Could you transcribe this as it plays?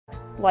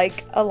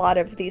like a lot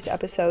of these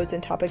episodes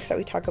and topics that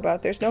we talk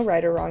about, there's no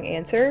right or wrong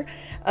answer.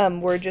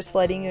 We're just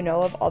letting you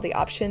know of all the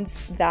options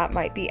that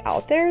might be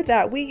out there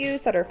that we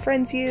use, that our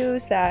friends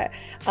use, that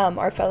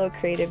our fellow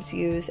creatives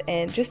use,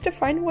 and just to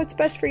find what's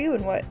best for you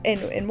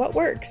and what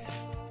works.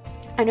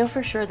 I know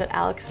for sure that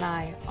Alex and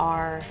I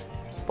are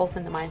both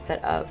in the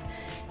mindset of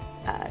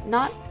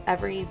not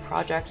every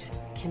project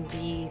can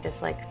be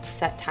this like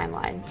set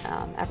timeline.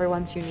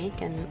 Everyone's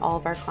unique and all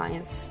of our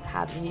clients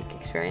have unique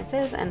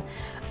experiences, and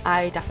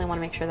I definitely want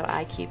to make sure that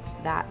I keep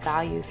that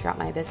value throughout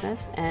my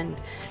business and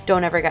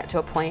don't ever get to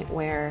a point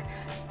where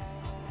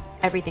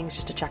everything's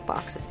just a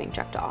checkbox that's being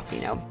checked off,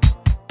 you know.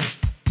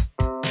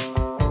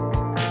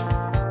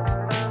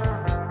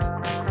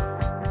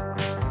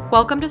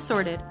 Welcome to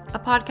Sorted, a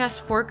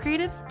podcast for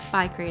creatives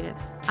by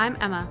creatives. I'm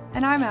Emma.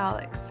 And I'm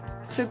Alex.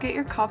 So get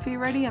your coffee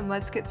ready and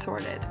let's get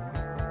sorted.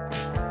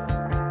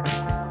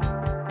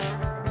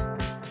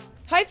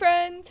 Hi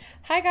friends!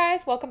 Hi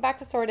guys, welcome back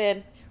to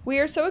Sorted. We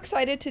are so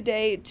excited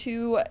today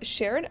to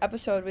share an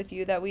episode with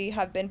you that we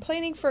have been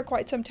planning for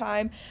quite some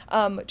time,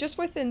 just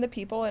within the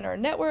people in our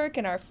network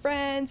and our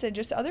friends and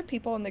just other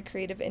people in the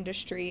creative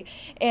industry.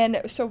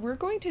 And so we're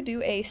going to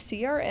do a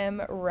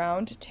CRM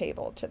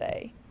Roundtable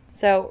today.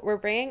 So we're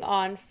bringing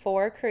on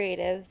 4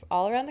 creatives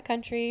all around the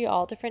country,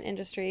 all different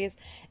industries,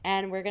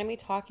 and we're going to be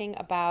talking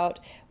about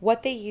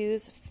what they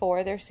use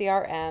for their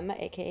CRM,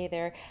 aka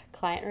their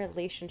client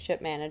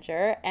relationship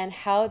manager, and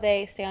how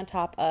they stay on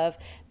top of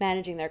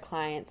managing their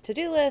clients'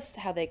 to-do lists,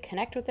 how they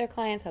connect with their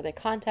clients, how they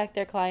contact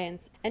their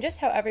clients, and just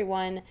how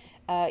everyone,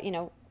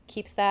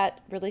 keeps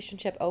that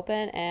relationship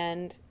open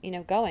and,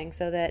 going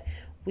so that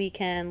we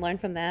can learn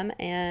from them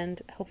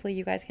and hopefully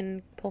you guys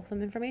can pull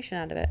some information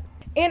out of it.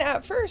 And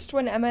at first,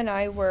 when Emma and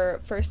I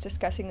were first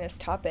discussing this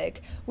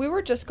topic, we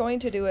were just going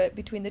to do it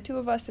between the two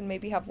of us and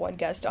maybe have one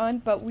guest on,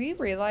 but we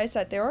realized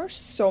that there are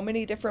so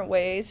many different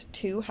ways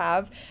to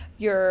have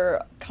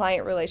your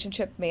client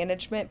relationship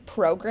management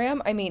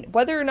program. I mean,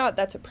 whether or not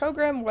that's a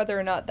program, whether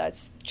or not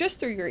that's just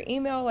through your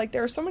email, like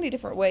there are so many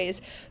different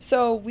ways.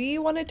 So we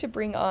wanted to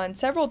bring on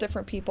several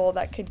different people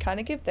that could kind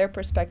of give their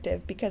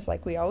perspective because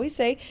like we always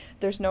say,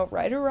 there's no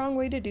right or wrong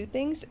way to do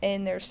things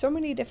and there's so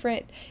many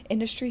different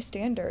industry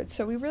standards.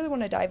 So we really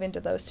want to dive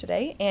into those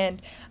today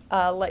and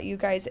let you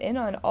guys in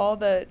on all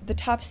the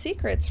top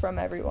secrets from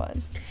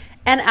everyone.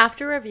 And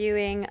after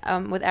reviewing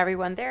with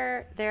everyone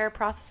their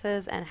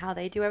processes and how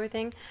they do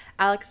everything,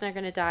 Alex and I are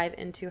going to dive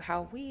into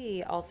how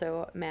we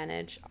also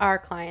manage our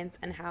clients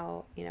and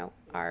how,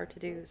 our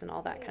to-dos and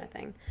all that kind of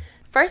thing.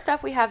 First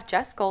up, we have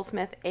Jess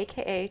Goldsmith,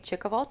 aka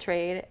Chick of All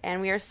Trade, and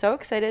we are so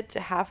excited to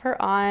have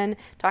her on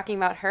talking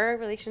about her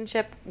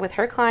relationship with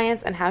her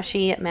clients and how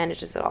she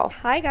manages it all.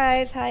 Hi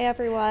guys, hi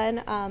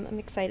everyone. I'm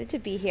excited to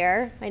be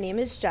here. My name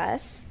is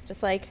Jess,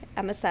 just like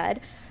Emma said.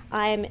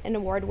 I'm an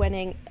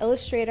award-winning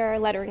illustrator,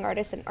 lettering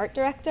artist, and art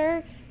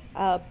director.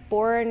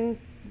 Born,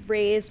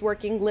 raised,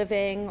 working,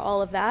 living,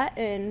 all of that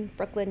in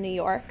Brooklyn, New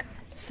York.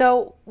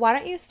 So why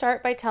don't you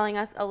start by telling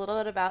us a little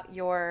bit about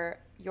your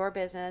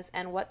business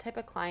and what type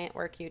of client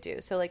work you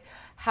do. So like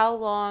how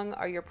long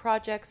are your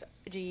projects?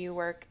 Do you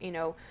work,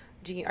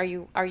 are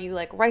you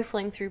like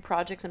rifling through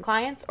projects and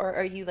clients, or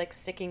are you like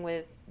sticking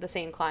with the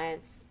same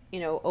clients,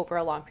 over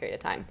a long period of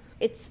time?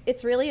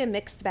 It's really a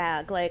mixed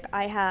bag. Like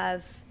I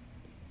have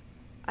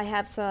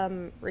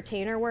some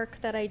retainer work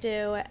that I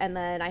do, and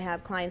then I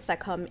have clients that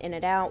come in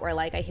and out where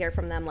like I hear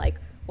from them like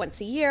once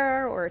a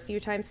year or a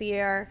few times a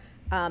year.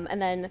 And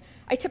then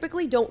I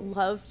typically don't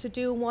love to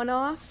do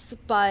one-offs,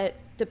 but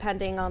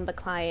depending on the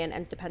client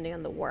and depending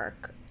on the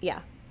work, yeah.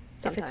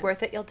 Sometimes. If it's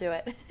worth it, you'll do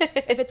it.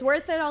 If it's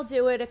worth it, I'll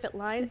do it. If it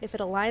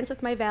aligns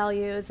with my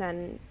values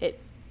and it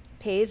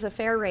pays a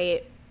fair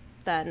rate,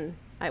 then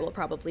I will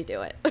probably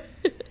do it.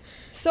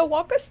 So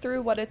walk us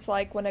through what it's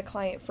like when a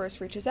client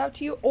first reaches out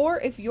to you, or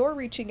if you're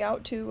reaching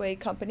out to a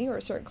company or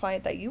a certain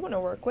client that you want to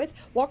work with,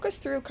 walk us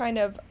through kind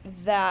of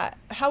that,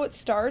 how it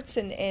starts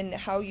and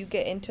how you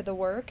get into the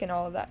work and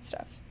all of that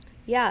stuff.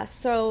 Yeah,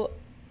 so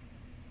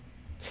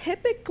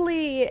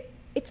typically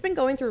it's been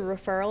going through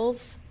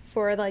referrals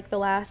for like the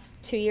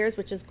last 2 years,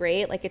 which is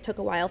great. Like it took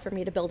a while for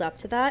me to build up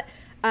to that.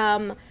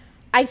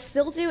 I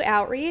still do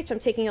outreach. I'm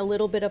taking a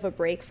little bit of a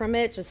break from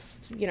it,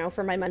 just,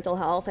 for my mental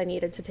health. I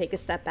needed to take a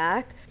step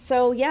back.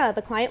 So yeah,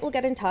 the client will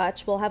get in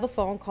touch. We'll have a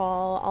phone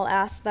call. I'll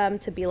ask them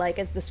to be like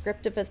as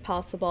descriptive as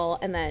possible.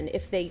 And then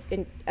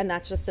and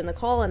that's just in the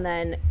call. And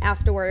then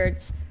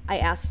afterwards, I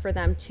ask for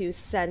them to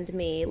send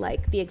me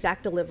like the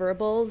exact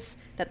deliverables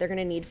that they're going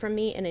to need from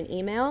me in an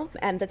email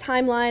and the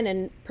timeline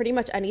and pretty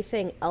much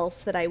anything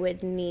else that I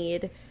would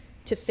need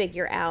to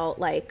figure out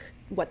like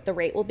what the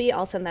rate will be.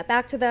 I'll send that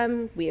back to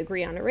them. We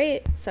agree on a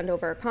rate, send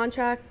over a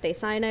contract, they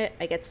sign it,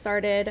 I get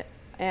started,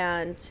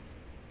 and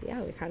yeah,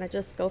 we kind of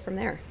just go from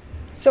there.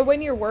 So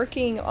when you're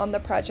working on the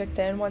project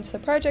then, once the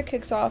project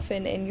kicks off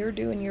and you're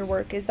doing your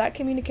work, is that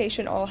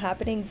communication all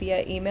happening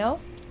via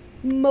email?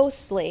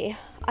 Mostly.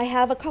 I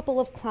have a couple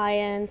of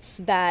clients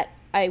that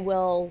I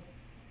will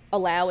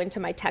allow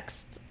into my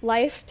text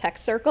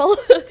circle.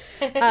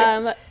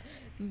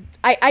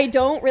 I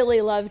don't really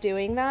love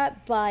doing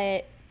that,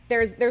 but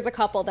there's a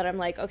couple that I'm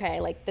like,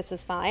 okay, like this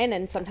is fine,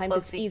 and sometimes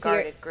it's Closely easier.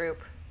 guarded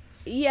group.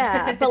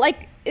 Yeah, but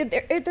like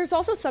there's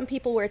also some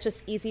people where it's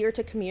just easier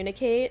to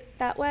communicate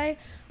that way.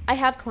 I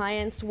have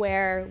clients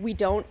where we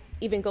don't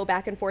even go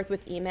back and forth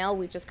with email.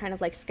 We just kind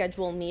of like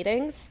schedule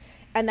meetings.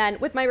 And then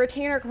with my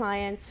retainer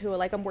clients who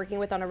like I'm working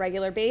with on a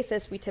regular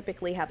basis, we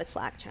typically have a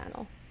Slack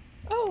channel.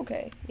 Oh,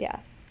 okay. Yeah.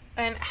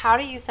 And how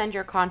do you send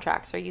your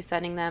contracts? Are you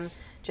sending them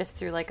just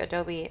through like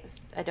Adobe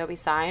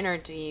Sign, or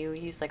do you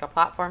use like a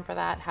platform for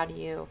that? How do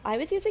you? I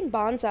was using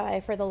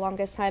Bonsai for the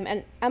longest time.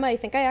 And Emma, I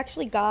think I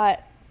actually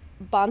got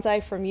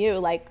Bonsai from you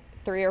like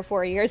 3 or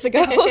 4 years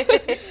ago.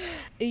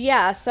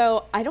 Yeah,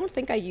 so I don't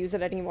think I use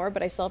it anymore,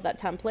 but I still have that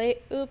template.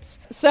 Oops.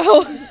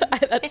 So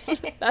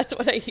that's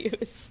what I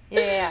use.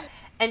 Yeah.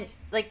 And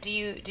like, do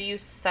you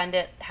send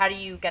it? How do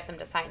you get them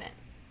to sign it?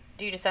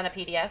 Do you just send a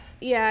PDF?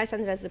 Yeah, I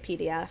send it as a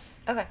PDF.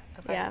 Okay.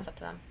 Yeah. It's up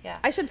to them. Yeah.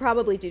 I should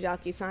probably do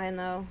DocuSign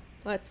though.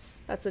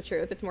 That's the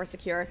truth. It's more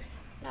secure.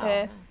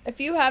 No.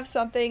 If you have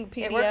something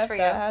PDF It works for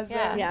you. that has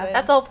Yeah. those, Yeah. then-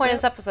 That's the whole point of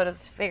this episode,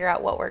 is to figure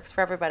out what works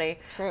for everybody.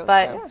 True,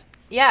 But true.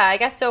 yeah, I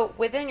guess so.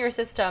 Within your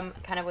system,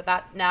 kind of with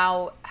that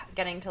now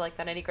getting to like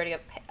the nitty gritty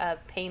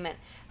of payment,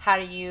 how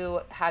do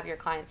you have your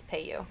clients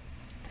pay you?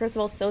 First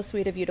of all, so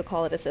sweet of you to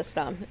call it a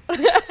system.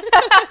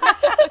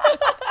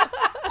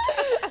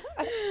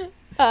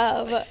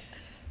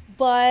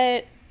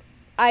 But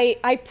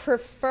I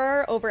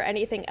prefer over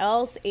anything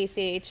else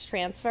ACH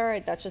transfer.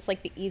 That's just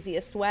like the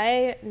easiest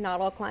way.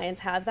 Not all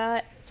clients have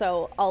that.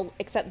 So I'll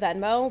accept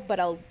Venmo, but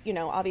I'll,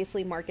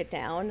 obviously mark it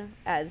down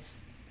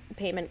as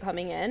payment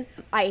coming in.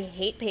 I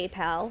hate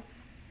PayPal.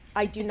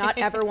 I do not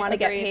ever want to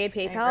get paid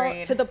PayPal,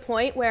 Agreed. to the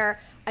point where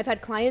I've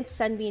had clients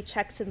send me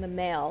checks in the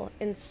mail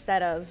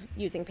instead of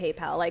using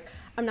PayPal. Like,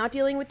 I'm not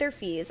dealing with their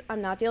fees.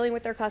 I'm not dealing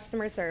with their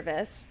customer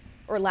service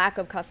or lack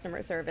of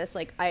customer service.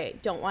 Like, I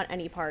don't want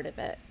any part of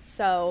it.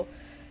 So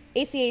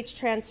ACH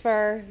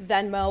transfer,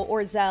 Venmo,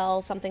 or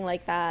Zelle, something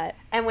like that.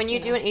 And when you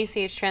do an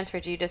ACH transfer,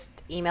 do you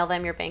just email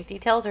them your bank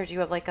details, or do you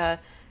have like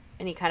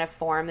any kind of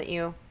form that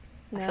you?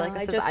 I feel like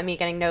this is me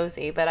getting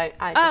nosy, but I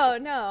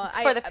it's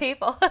for the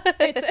people.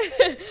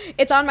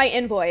 It's on my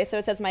invoice, so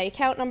it says my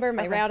account number,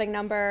 my routing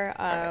number.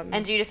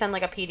 And do you just send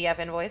like a PDF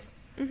invoice?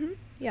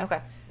 Yeah.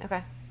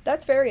 Okay.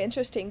 That's very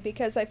interesting,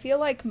 because I feel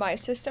like my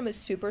system is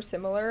super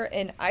similar,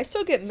 and I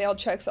still get mailed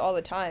checks all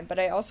the time, but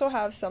I also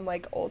have some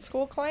like old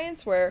school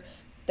clients where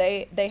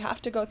they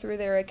have to go through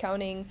their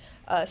accounting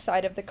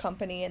side of the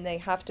company, and they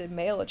have to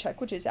mail a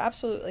check, which is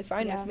absolutely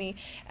fine with me.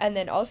 And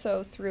then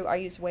also I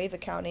use Wave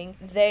Accounting.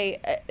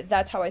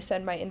 That's how I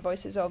send my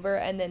invoices over,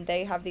 and then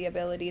they have the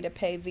ability to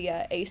pay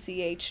via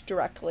ACH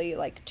directly,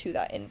 like to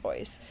that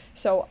invoice.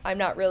 So I'm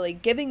not really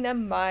giving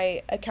them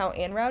my account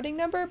and routing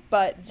number,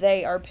 but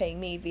they are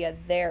paying me via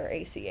their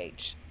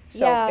ACH.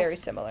 So very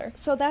similar.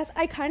 So that's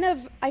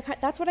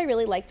that's what I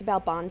really liked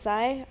about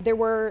Bonsai.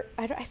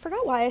 I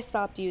forgot why I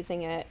stopped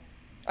using it.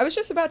 I was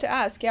just about to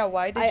ask,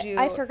 why did you?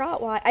 I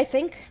forgot why. I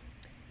think,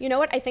 you know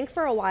what? I think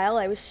for a while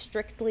I was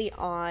strictly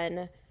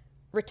on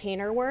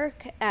retainer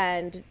work,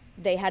 and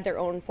they had their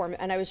own form,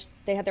 and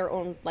they had their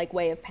own like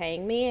way of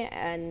paying me,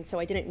 and so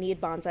I didn't need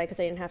Bonsai because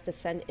I didn't have to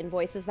send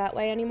invoices that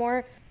way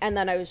anymore. And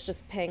then I was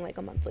just paying like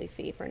a monthly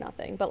fee for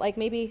nothing. But like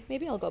maybe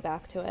I'll go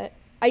back to it.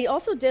 I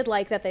also did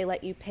like that they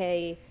let you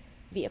pay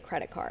via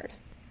credit card.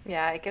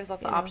 Yeah, it gives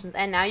lots of options,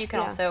 and now you can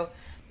also.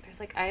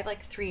 I have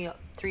like three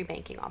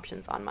banking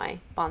options on my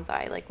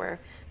Bonsai, like where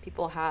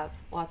people have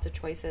lots of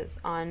choices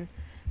on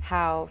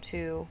how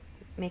to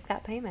make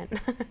that payment.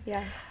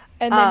 Yeah.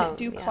 And then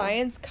do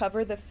clients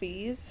cover the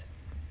fees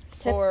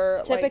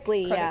for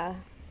typically, like,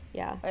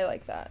 yeah. I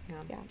like that.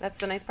 Yeah. That's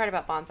the nice part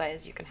about Bonsai,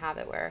 is you can have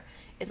it where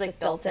it's like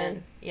built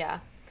in. Yeah.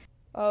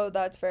 Oh,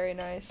 that's very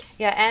nice.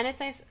 Yeah, and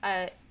it's nice.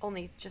 I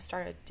only just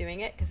started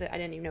doing it because I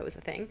didn't even know it was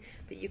a thing.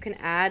 But you can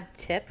add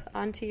tip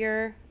onto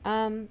your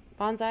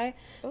Bonsai.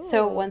 Ooh.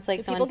 So once like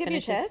Do someone people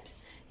finishes, give you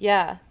tips?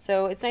 Yeah.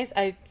 So it's nice.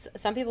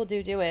 Some people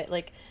do it,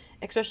 like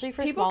especially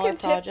for People smaller can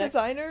projects. tip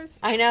designers.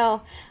 I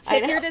know.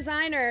 Tip your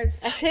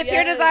designers. Tip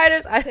your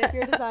designers. Tip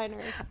your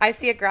designers. I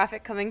see a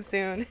graphic coming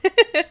soon.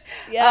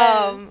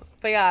 Yes.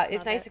 But yeah,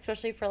 it's nice,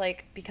 especially for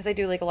like, because I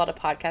do like a lot of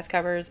podcast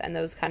covers and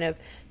those kind of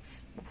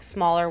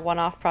smaller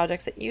one-off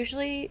projects that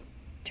usually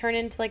turn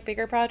into like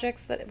bigger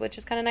projects, which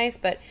is kind of nice.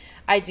 But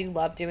I do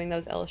love doing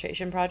those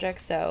illustration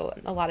projects. So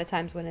a lot of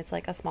times when it's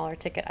like a smaller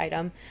ticket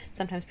item,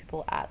 sometimes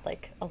people add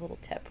like a little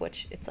tip,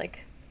 which it's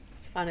like,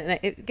 it's fun. And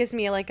it gives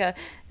me like a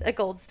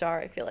gold star,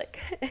 I feel like.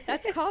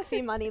 That's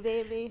coffee money,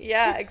 baby.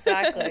 Yeah,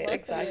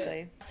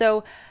 exactly.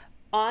 So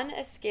on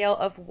a scale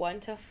of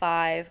 1 to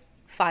 5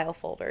 file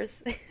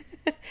folders,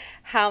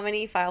 how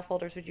many file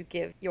folders would you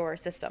give your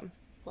system?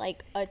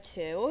 Like a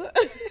 2.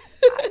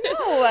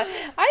 I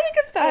think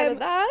it's better than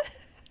that.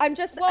 I'm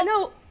just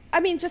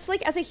just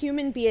like as a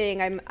human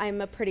being,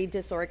 I'm a pretty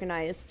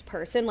disorganized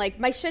person. Like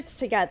my shit's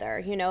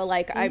together,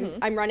 like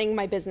I'm running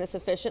my business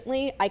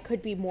efficiently. I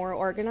could be more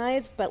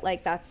organized, but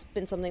like that's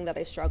been something that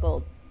I've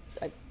struggled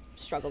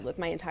struggled with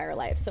my entire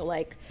life. So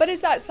like, But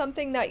is that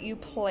something that you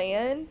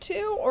plan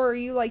to, or are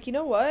you like, you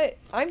know what,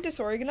 I'm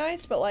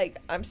disorganized, but like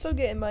I'm still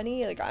getting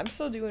money, like I'm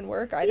still doing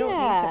work, I don't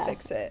need to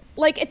fix it.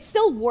 Like it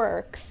still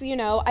works, you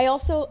know.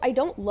 I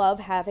don't love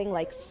having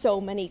like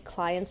so many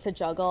clients to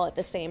juggle at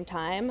the same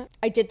time.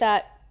 I did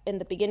that in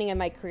the beginning of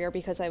my career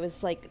because I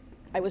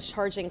was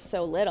charging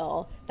so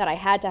little that I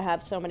had to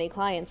have so many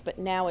clients. But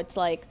now it's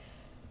like,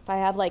 if I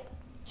have like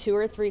 2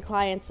 or 3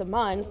 clients a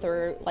month,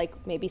 or like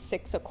maybe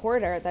 6 a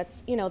quarter,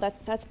 that's, you know,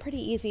 that's pretty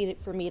easy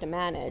for me to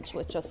manage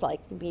with just like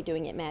me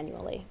doing it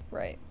manually.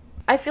 Right.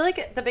 I feel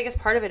like the biggest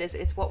part of it is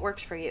it's what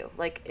works for you.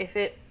 Like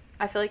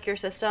I feel like your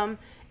system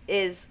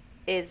is,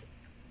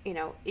 you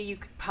know, you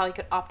probably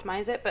could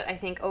optimize it, but I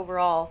think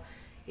overall,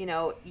 you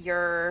know,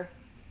 you're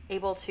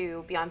able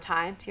to be on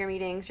time to your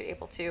meetings, you're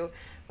able to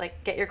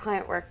like get your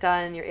client work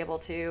done, you're able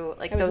to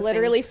like, I was those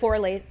literally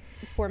things.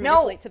 4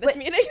 minutes late to this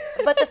meeting.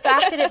 But the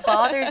fact that it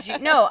bothers you,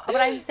 no, but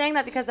I'm saying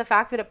that because the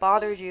fact that it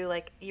bothers you,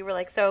 like you were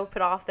like so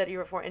put off that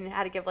you were and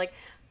had to give like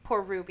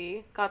poor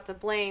Ruby got to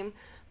blame.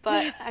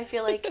 But I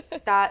feel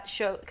like that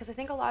show, because I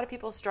think a lot of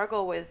people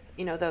struggle with,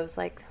 you know, those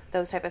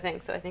type of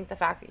things. So I think the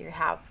fact that you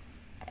have,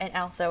 and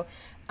also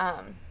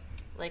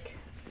like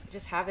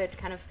just have it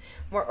kind of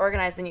more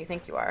organized than you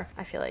think you are,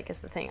 I feel like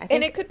is the thing. I think,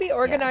 And it could be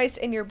organized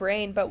in your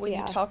brain, but when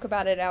you talk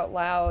about it out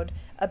loud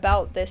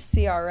about this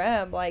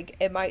CRM, like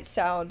it might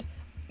sound,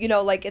 you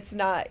know, like it's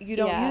not, you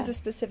don't use a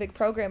specific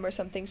program or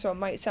something, so it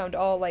might sound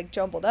all like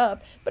jumbled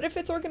up. But if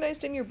it's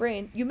organized in your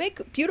brain, you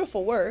make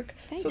beautiful work.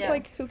 So it's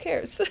like, who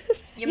cares?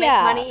 You make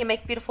money, you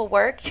make beautiful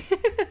work.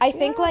 I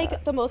think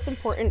like the most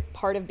important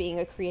part of being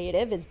a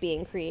creative is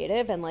being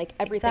creative, and like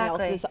everything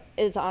else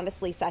is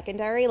honestly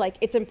secondary. Like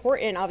it's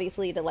important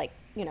obviously to like,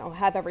 you know,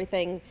 have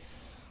everything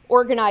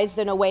organized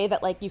in a way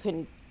that like you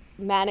can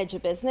manage a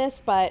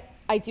business, but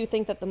I do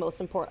think that the most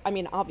important, I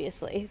mean,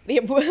 obviously the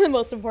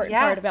most important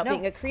part about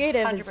being a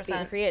creative 100%. Is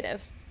being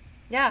creative.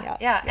 Yeah.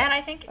 Yes, and I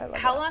think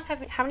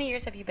how many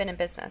years have you been in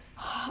business?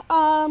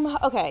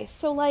 Okay,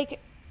 so like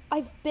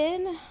I've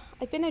been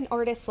an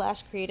artist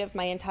 / creative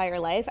my entire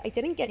life. I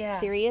didn't get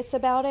serious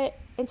about it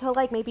until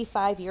like maybe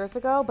 5 years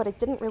ago, but it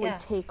didn't really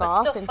take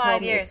off still until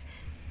 5 years.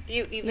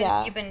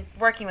 You've been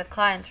working with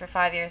clients for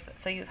 5 years,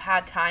 so you've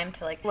had time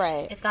to like.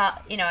 Right. It's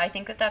not, you know, I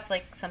think that's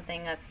like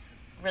something that's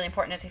really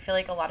important. Is I feel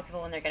like a lot of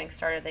people when they're getting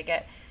started, they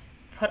get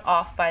put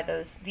off by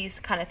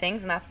these kind of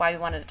things, and that's why we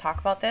wanted to talk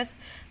about this,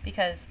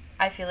 because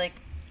I feel like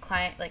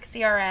client like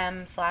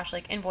CRM /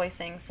 like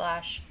invoicing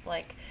 /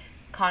 like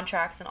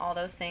contracts and all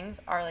those things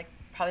are like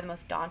probably the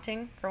most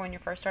daunting for when you're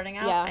first starting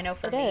out. I know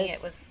for me it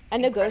was,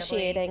 and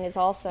negotiating is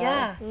also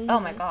oh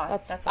my god,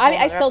 that's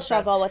I still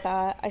struggle with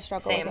that. I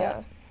struggle with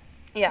it.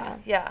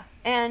 Yeah,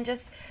 and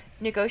just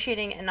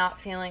negotiating and not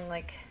feeling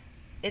like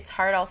it's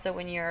hard also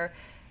when you're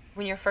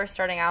first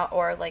starting out,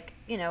 or like,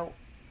 you know,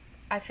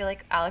 I feel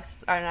like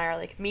Alex and I are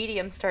like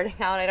medium starting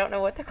out. I don't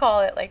know what to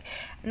call it. Like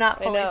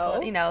not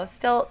fully, you know,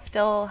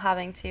 still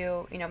having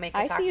to, you know, make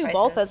the sacrifices. I see you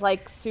both as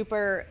like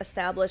super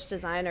established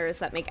designers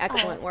that make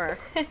excellent work.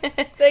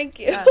 Thank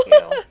you.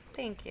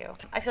 Thank you.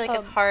 I feel like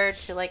it's hard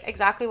to like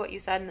exactly what you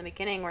said in the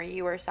beginning, where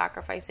you were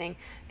sacrificing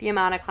the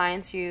amount of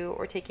clients you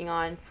were taking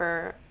on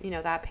for, you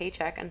know, that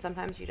paycheck. And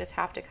sometimes you just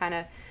have to kind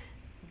of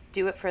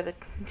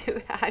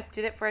I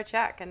did it for a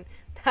check. And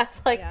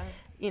that's like,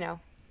 you know,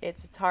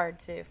 it's hard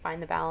to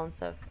find the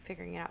balance of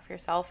figuring it out for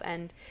yourself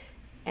and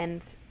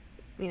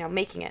you know,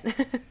 making it.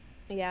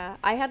 Yeah,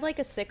 I had like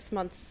a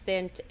 6-month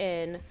stint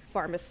in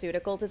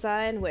pharmaceutical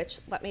design, which,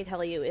 let me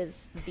tell you,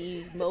 is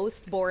the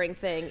most boring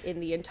thing in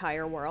the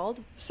entire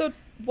world. So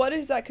what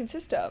does that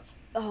consist of?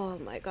 Oh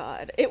my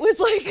god. It was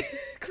like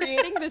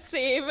creating the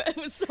same, it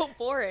was so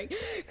boring.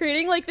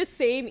 Creating like the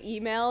same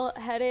email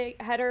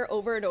header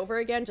over and over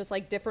again, just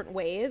like different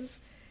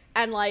ways.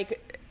 And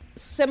like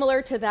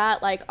similar to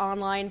that, like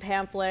online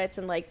pamphlets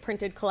and like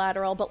printed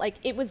collateral, but like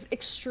it was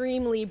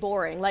extremely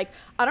boring. Like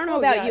I don't know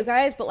about you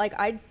guys, but like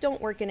I don't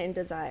work in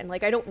InDesign.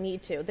 Like I don't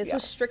need to. This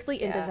was strictly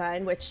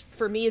InDesign, which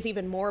for me is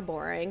even more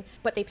boring,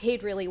 but they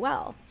paid really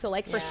well. So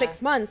like for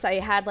 6 months I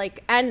had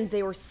like, and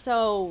they were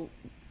so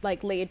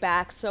like laid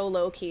back, so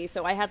low key.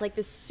 So I had like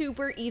this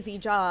super easy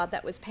job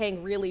that was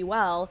paying really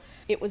well.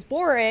 It was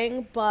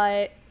boring,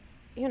 but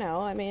you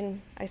know, I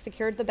mean, I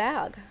secured the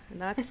bag,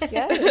 and that's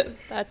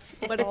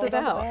that's what it's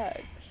about.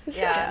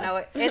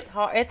 No, it's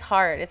hard.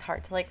 It's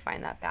hard to like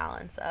find that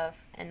balance of,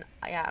 and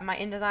my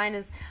InDesign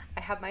is, I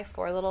have my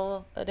 4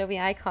 little Adobe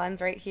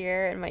icons right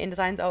here, and my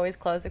InDesign's always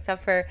closed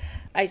except for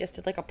I just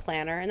did like a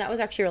planner, and that was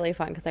actually really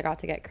fun because I got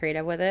to get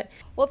creative with it.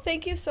 Well,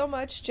 thank you so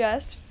much,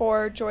 Jess,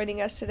 for joining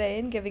us today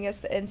and giving us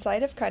the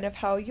insight of kind of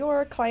how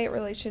your client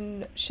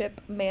relationship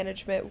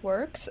management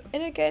works.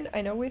 And again,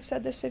 I know we've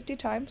said this 50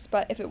 times,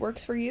 but if it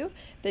works for you,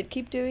 then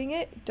keep doing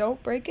it.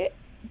 Don't break it.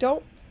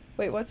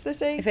 What's the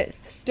saying? If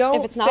it's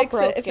not fix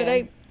broken. it if it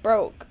ain't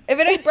broke. If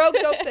it ain't broke,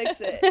 don't fix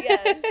it.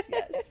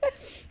 Yes.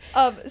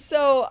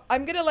 So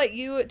I'm going to let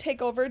you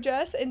take over,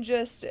 Jess, and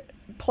just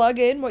plug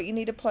in what you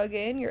need to plug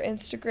in, your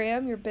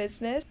Instagram, your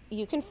business.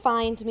 You can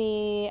find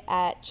me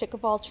at Chick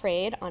of All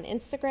Trade on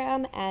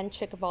Instagram and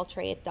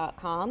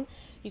chickofalltrade.com.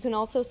 You can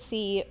also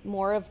see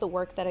more of the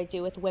work that I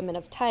do with Women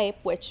of Type,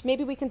 which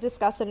maybe we can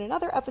discuss in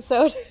another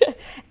episode.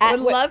 Would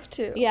love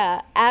to.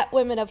 Yeah, at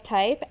Women of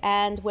Type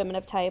and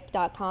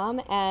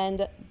womenoftype.com.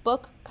 And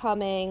book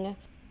coming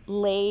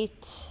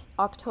late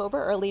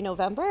October, early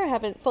November. I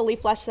haven't fully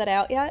fleshed that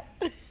out yet.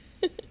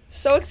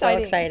 So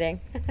exciting. So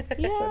exciting.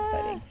 Yeah. So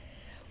exciting.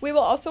 We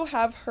will also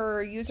have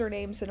her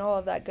usernames and all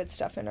of that good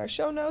stuff in our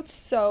show notes.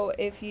 So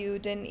if you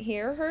didn't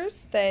hear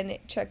hers, then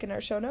check in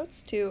our show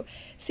notes to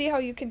see how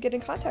you can get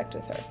in contact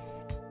with her.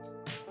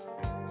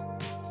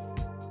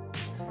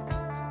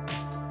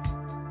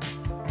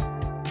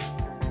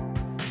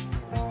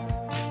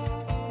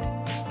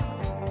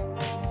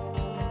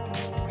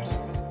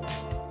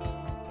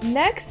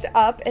 Next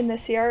up in the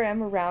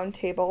CRM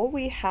Roundtable,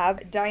 we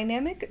have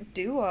dynamic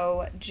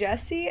duo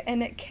Jesse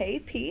and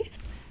KP.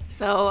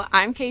 So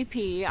I'm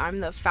KP. I'm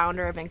the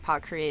founder of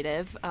Inkpot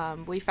Creative.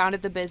 We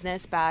founded the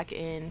business back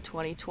in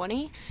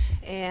 2020,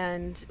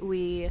 and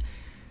we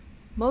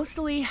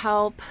mostly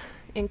help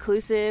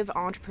inclusive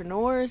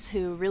entrepreneurs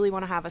who really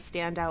want to have a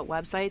standout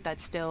website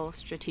that's still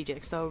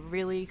strategic. So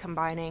really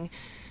combining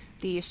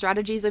the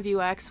strategies of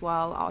UX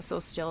while also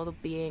still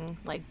being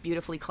like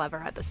beautifully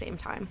clever at the same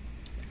time.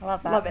 I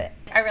love that. Love it.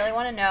 I really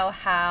want to know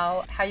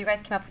how you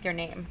guys came up with your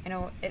name. You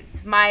know,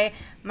 it's my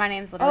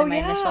name's literally my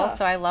initials,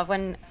 so I love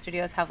when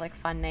studios have like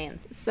fun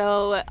names.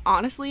 So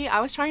honestly, I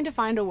was trying to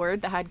find a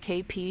word that had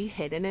KP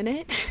hidden in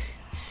it.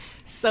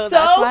 So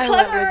that's why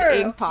clever. I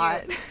went with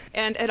Inkpot.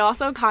 And it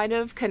also kind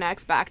of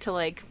connects back to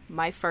like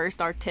my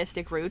first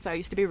artistic roots. I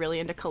used to be really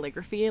into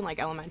calligraphy in like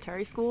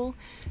elementary school.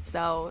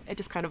 So it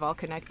just kind of all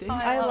connected. Oh,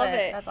 I love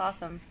it. That's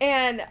awesome.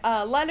 And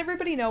let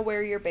everybody know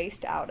where you're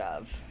based out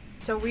of.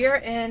 So we are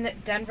in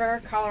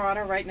Denver,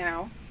 Colorado right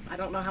now. I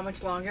don't know how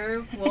much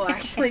longer we'll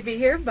actually be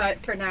here,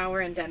 but for now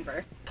we're in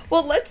Denver.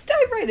 Well, let's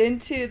dive right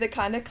into the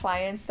kind of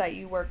clients that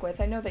you work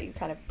with. I know that you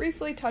kind of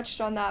briefly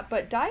touched on that,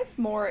 but dive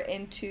more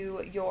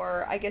into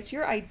your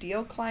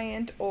ideal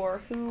client,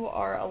 or who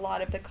are a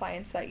lot of the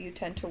clients that you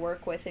tend to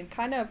work with, and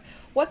kind of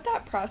what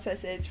that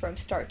process is from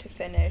start to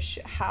finish,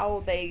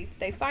 how they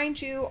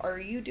find you, are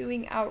you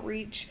doing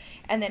outreach,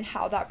 and then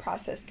how that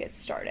process gets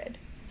started.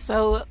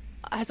 So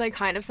as I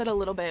kind of said a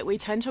little bit, we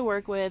tend to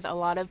work with a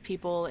lot of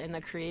people in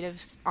the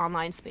creative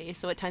online space.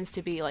 So it tends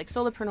to be like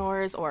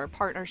solopreneurs or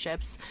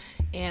partnerships.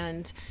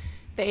 And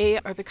they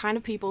are the kind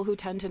of people who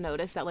tend to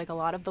notice that like a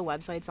lot of the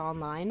websites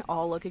online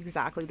all look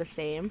exactly the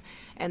same.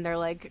 And they're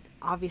like,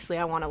 obviously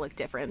I want to look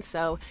different.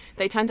 So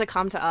they tend to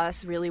come to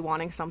us really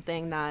wanting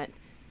something that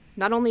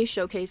not only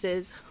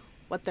showcases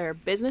what their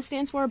business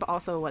stands for, but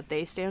also what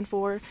they stand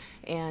for.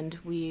 And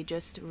we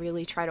just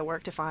really try to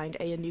work to find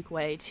a unique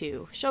way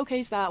to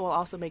showcase that while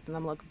also making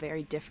them look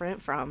very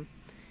different from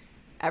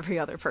every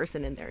other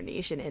person in their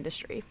niche and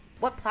industry.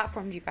 What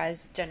platform do you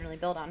guys generally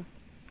build on?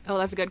 Oh,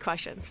 that's a good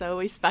question. So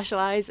we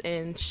specialize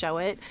in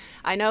Showit.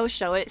 I know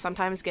Showit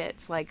sometimes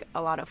gets like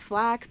a lot of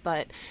flack,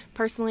 but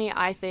personally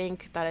I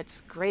think that it's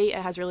great.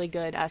 It has really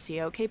good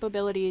SEO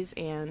capabilities,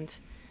 and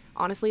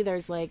honestly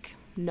there's like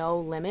no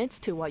limits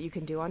to what you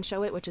can do on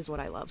Showit, which is what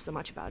I love so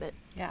much about it.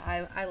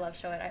 Yeah, I love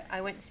Showit. I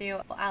went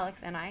to,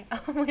 Alex and I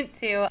went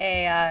to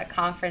a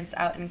conference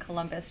out in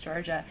Columbus,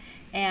 Georgia,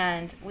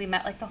 and we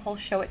met like the whole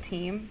Showit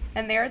team,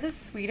 and they are the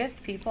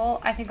sweetest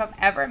people I think I've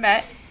ever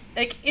met,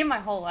 like in my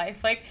whole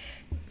life. Like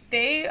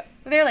they're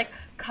like,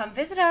 come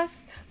visit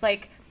us,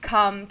 like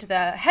come to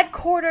the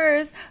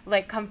headquarters,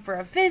 like come for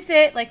a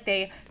visit. Like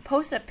they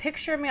posted a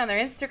picture of me on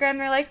their Instagram.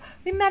 They're like,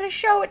 we met a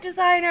Showit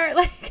designer.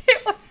 Like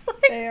it was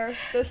like They are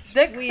the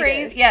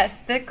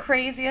sweetest. the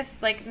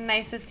craziest, like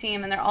nicest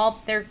team, and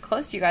they're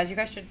close to you guys. You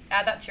guys should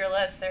add that to your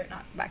list. They're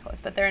not that close,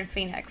 but they're in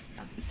Phoenix.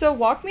 So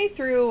walk me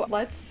through,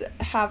 let's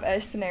have a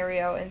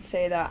scenario and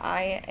say that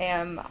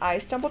I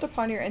stumbled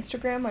upon your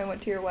Instagram, I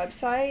went to your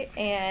website,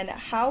 and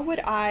how would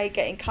I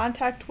get in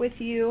contact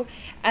with you?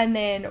 And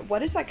then what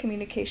does that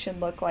communication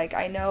look like?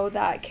 I know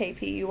that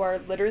KP, you are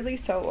literally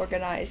so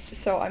organized,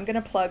 so I'm going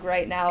to plug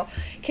right now.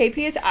 KP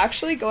is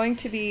actually going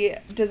to be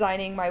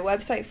designing my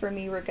website for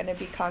me. We're going to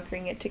be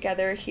conquering it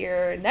together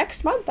here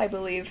next month, I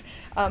believe.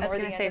 I was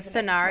going to say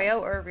scenario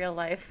or real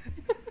life.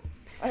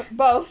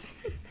 Both.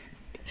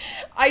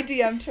 I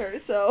DM'd her,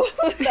 so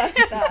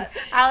that's that.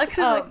 Alex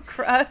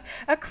is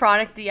a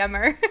chronic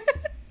DMer.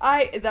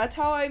 That's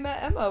how I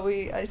met Emma.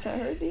 I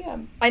sent her a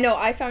DM. I know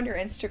I found your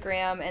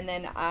Instagram, and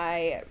then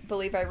I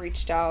believe I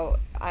reached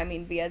out,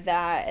 via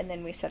that, and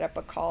then we set up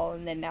a call,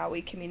 and then now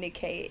we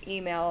communicate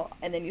email,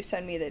 and then you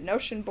send me the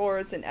Notion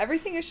boards, and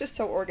everything is just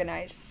so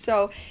organized.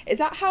 So is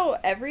that how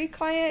every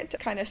client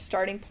kind of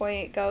starting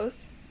point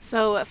goes?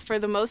 So for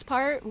the most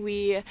part,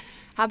 we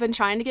have been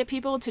trying to get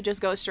people to just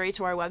go straight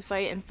to our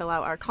website and fill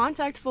out our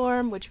contact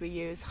form, which we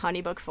use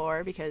Honeybook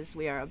for because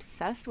we are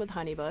obsessed with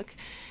Honeybook.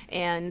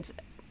 And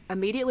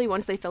immediately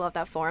once they fill out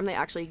that form, they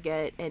actually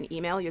get an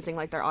email using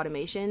like their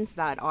automations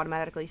that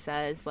automatically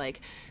says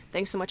like,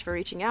 thanks so much for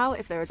reaching out.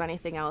 If there was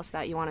anything else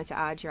that you wanted to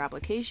add to your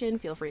application,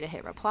 feel free to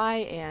hit reply,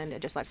 and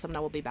it just lets them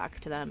know we'll be back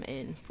to them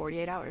in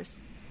 48 hours.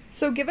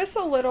 So give us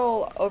a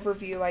little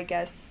overview, I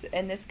guess,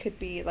 and this could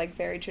be like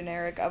very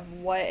generic, of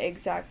what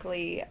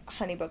exactly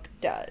HoneyBook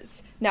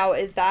does. Now,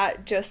 is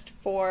that just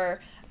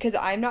for, because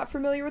I'm not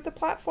familiar with the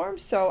platform,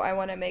 so I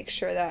want to make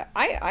sure that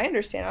I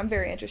understand. I'm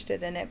very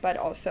interested in it, but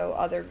also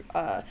other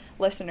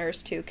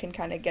listeners too can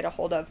kind of get a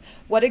hold of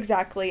what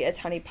exactly is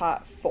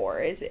Honeypot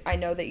for. I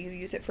know that you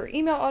use it for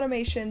email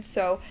automation,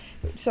 so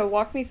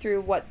walk me through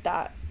what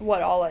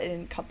all it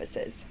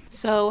encompasses.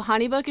 So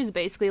HoneyBook is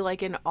basically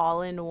like an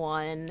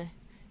all-in-one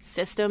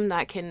system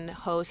that can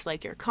host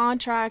like your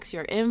contracts,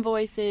 your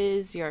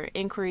invoices, your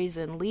inquiries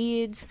and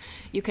leads.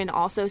 You can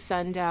also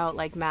send out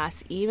like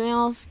mass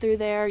emails through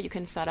there. You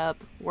can set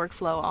up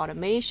workflow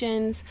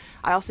automations.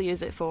 I also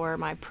use it for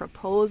my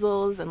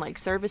proposals and like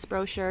service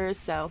brochures.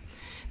 So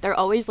they're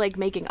always like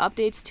making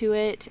updates to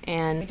it.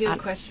 And we do the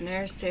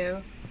questionnaires too,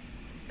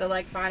 the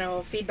like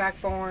final feedback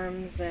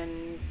forms,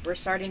 and we're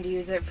starting to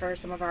use it for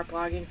some of our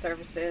blogging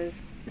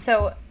services.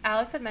 So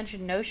Alex had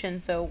mentioned Notion.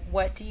 So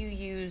what do you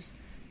use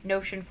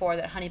Notion for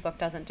that HoneyBook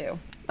doesn't do?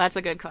 That's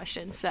a good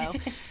question. So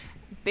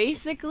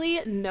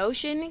basically,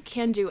 Notion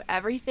can do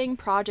everything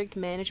project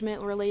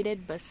management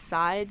related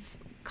besides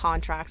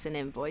contracts and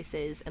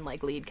invoices and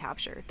like lead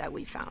capture that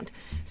we found.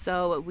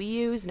 So we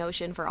use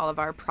Notion for all of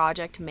our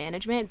project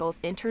management, both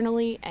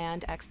internally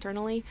and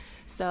externally.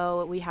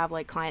 So we have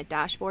like client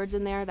dashboards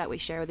in there that we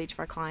share with each of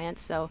our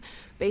clients. So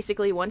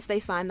basically, once they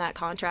sign that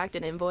contract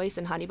and invoice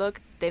in HoneyBook,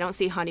 they don't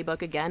see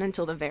HoneyBook again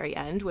until the very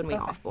end when we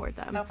offboard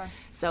them.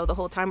 So the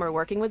whole time we're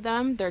working with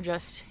them, they're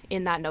just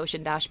in that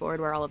Notion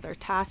dashboard where all of their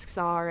tasks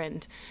are,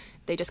 and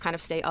they just kind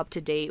of stay up to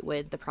date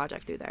with the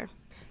project through there.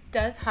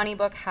 Does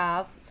HoneyBook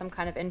have some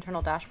kind of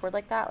internal dashboard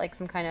like that, like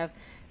some kind of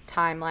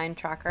timeline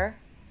tracker?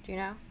 Do you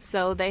know?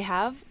 So they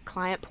have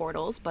client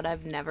portals, but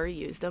I've never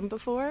used them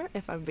before,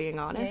 if I'm being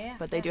honest.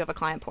 But they do have a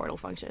client portal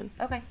function.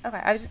 Okay.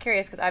 I was just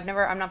curious because I'm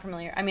not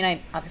familiar. I mean, I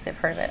obviously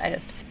have heard of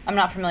it. I'm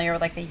not familiar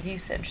with like the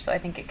usage. So I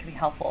think it could be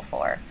helpful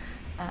for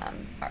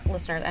our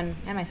listeners and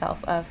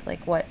myself of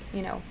like what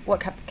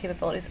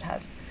capabilities it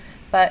has.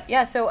 But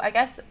yeah, so I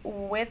guess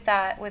with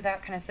that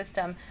kind of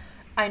system,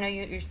 I know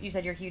you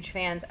said you're huge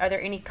fans. Are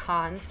there any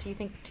cons, do you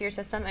think, to your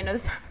system? I know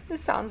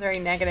this sounds very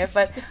negative,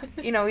 but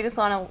we just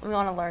want to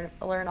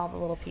learn all the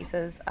little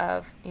pieces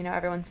of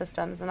everyone's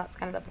systems, and that's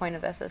kind of the point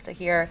of this, is to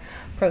hear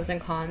pros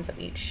and cons of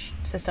each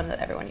system that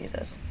everyone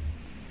uses.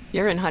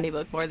 You're in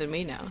HoneyBook more than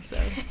me now, so.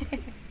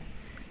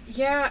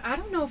 Yeah, I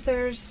don't know.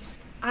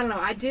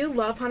 I do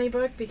love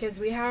HoneyBook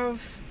because we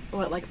have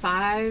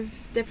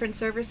 5 different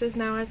services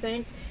now, I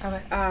think.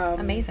 Okay.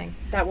 Amazing.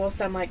 That we'll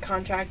send like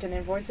contract and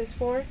invoices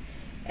for.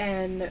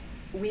 And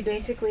we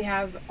basically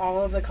have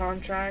all of the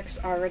contracts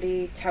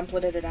already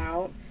templated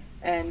out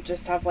and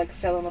just have like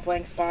fill in the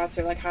blank spots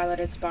or like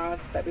highlighted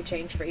spots that we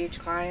change for each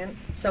client.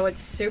 So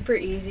it's super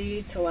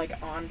easy to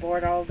like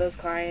onboard all of those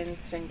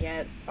clients and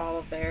get all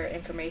of their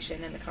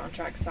information in the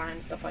contract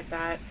signed, stuff like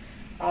that.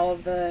 All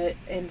of the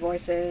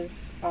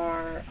invoices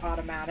are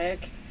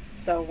automatic.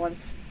 So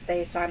once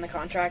they sign the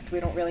contract, we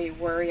don't really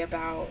worry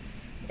about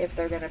if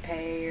they're going to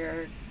pay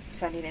or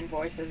sending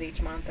invoices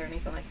each month or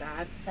anything like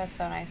that. That's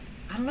so nice.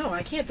 I don't know.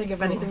 I can't think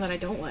of anything that I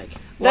don't like.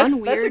 That's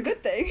a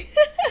good thing.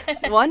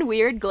 One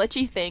weird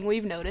glitchy thing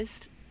we've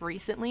noticed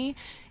recently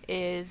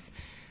is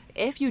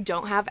if you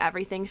don't have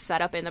everything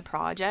set up in the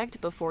project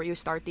before you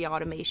start the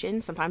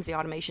automation, sometimes the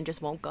automation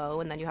just won't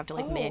go, and then you have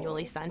to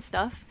manually send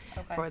stuff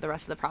for the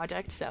rest of the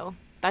project. So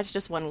that's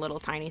just one little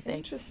tiny thing.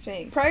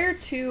 Interesting. Prior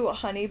to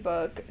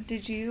HoneyBook,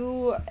 did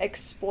you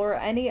explore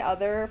any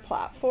other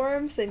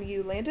platforms and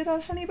you landed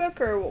on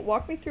HoneyBook, or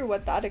walk me through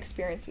what that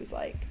experience was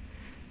like?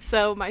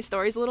 So my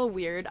story's a little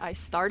weird. I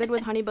started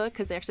with HoneyBook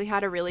because they actually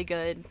had a really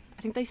good,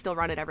 I think they still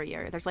run it every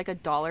year. There's like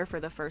 $1 for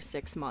the first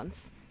 6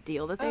 months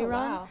deal that they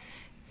run. Wow.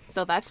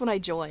 So that's when I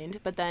joined.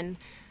 But then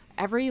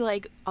every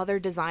other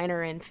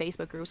designer in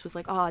Facebook groups was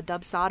like, oh,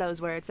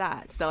 Dubsado's where it's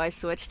at. So I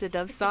switched to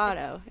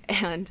Dubsado.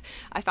 And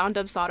I found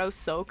Dubsado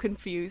so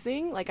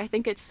confusing. I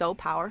think it's so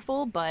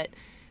powerful, but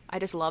I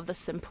just love the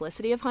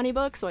simplicity of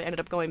HoneyBook, so I ended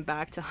up going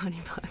back to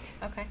HoneyBook.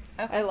 Okay.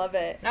 I love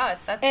it. No,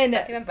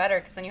 that's even better,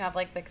 because then you have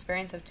the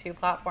experience of 2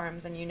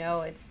 platforms, and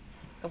it's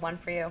the one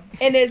for you.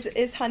 And is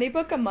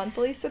HoneyBook a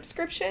monthly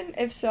subscription?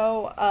 If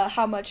so,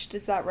 how much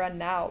does that run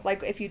now?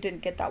 If you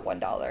didn't get that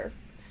 $1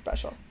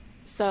 special.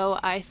 So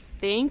I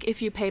think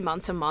if you pay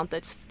month to month,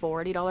 it's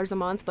 $40 a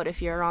month, but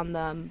if you're on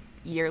the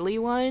yearly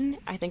one,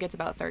 I think it's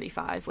about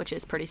 $35, which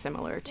is pretty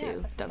similar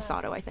to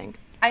Dubsado, I think.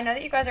 I know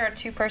that you guys are a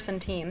 2-person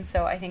team,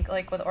 so I think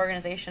with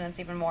organization, it's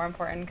even more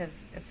important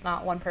because it's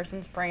not one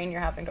person's brain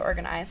you're having to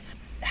organize.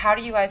 How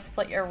do you guys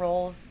split your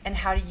roles, and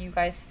how do you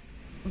guys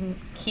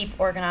keep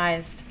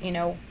organized,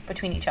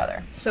 between each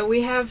other? So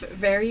we have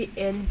very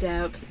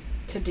in-depth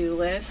to-do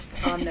list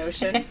on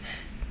Notion.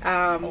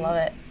 I love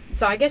it.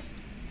 So I guess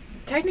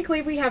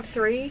technically we have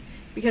 3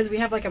 because we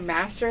have a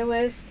master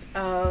list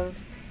of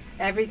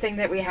everything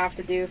that we have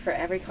to do for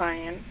every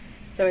client.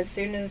 So as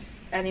soon as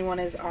anyone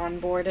is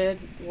onboarded,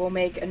 we'll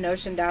make a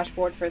Notion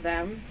dashboard for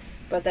them,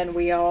 but then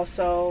we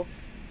also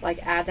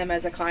like add them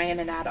as a client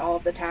and add all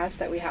of the tasks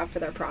that we have for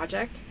their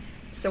project.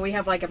 So we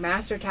have like a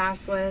master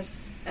task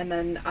list, and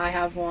then I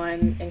have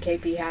one and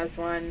KP has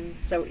one,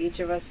 so each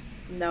of us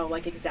know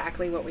like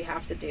exactly what we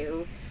have to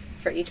do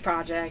for each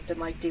project and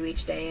like do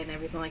each day and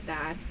everything like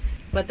that.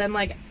 But then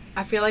like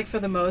I feel like for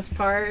the most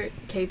part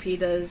KP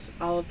does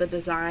all of the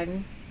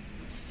design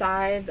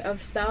side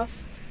of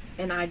stuff,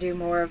 and I do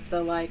more of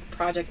the like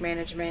project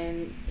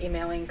management,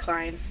 emailing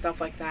clients,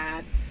 stuff like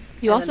that.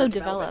 You And also then the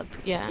develop,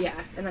 yeah. Yeah,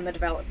 and then the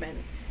development.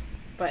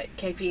 But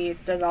KP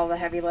does all the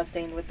heavy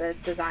lifting with the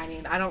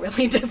designing. I don't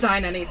really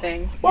design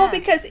anything. Well,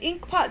 because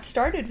Inkpot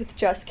started with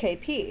just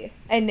KP,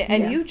 and Yeah.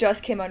 you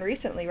just came on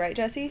recently, right,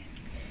 Jesse?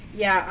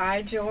 Yeah,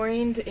 I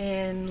joined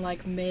in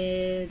like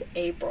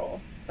mid-April.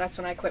 That's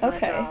when I quit my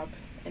Okay. job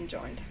and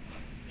joined.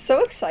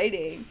 So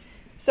exciting.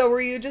 So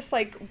were you just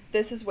like,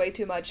 this is way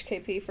too much,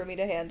 KP, for me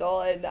to handle,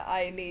 and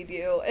I need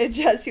you? And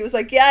Jesse was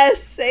like,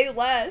 yes, say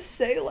less,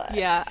 say less.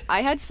 Yeah,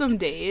 I had some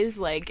days,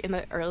 like, in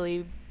the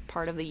early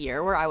part of the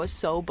year where I was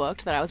so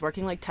booked that I was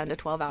working like 10 to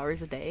 12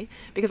 hours a day,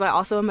 because I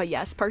also am a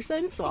yes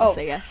person, so I'll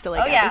say yes to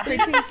like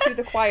everything. Preaching to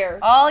the choir.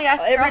 All yes,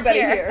 girls Everybody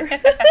here.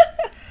 here.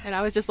 And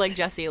I was just like,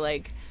 Jessie,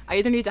 like, I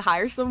either need to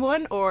hire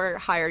someone or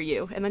hire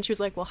you. And then she was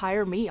like, well,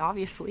 hire me,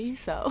 obviously,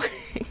 so.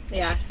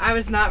 Yeah, I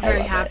was not very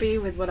love happy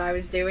with what I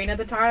was doing at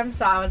the time,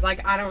 so I was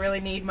like, I don't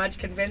really need much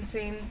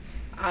convincing.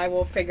 I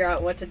will figure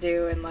out what to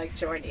do and like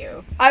join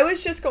you. I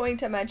was just going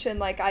to mention,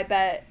 like, I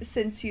bet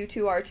since you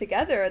two are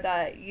together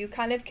that you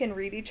kind of can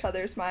read each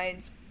other's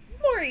minds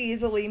more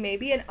easily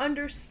maybe and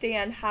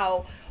understand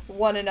how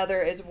one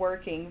another is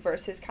working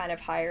versus kind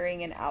of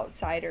hiring an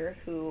outsider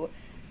who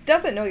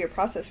doesn't know your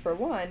process for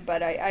one,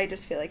 but I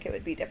just feel like it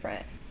would be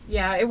different.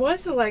 Yeah, it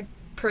was a like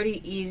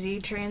pretty easy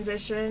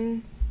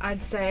transition,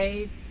 I'd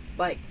say.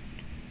 Like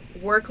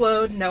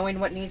workload,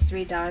 knowing what needs to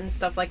be done,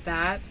 stuff like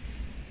that.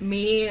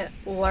 Me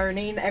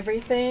learning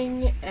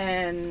everything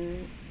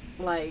and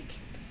like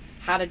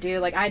how to do,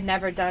 like I'd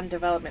never done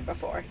development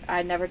before.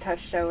 I'd never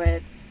touched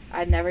Showit.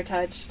 I'd never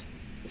touched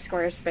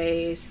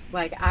Squarespace.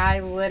 Like I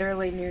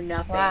literally knew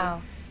nothing.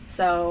 Wow.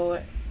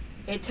 So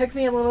it took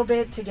me a little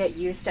bit to get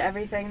used to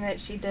everything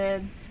that she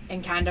did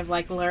and kind of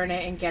like learn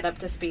it and get up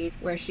to speed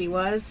where she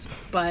was.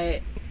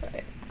 But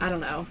I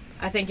don't know.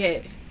 I think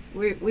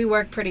we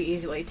work pretty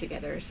easily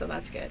together, so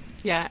that's good.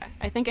 Yeah,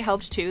 I think it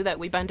helps too that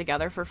we've been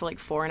together for like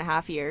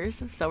 4.5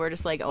 years, so we're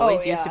just like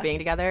always used to being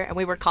together, and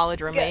we were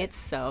college roommates,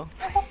 so.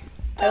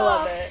 I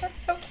love it.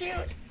 That's so cute.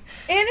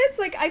 And it's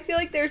like, I feel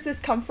like there's this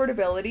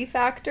comfortability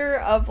factor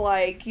of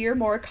like, you're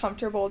more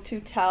comfortable to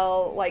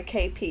tell like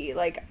KP,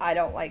 like, I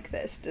don't like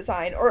this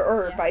design,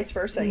 or vice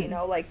versa, you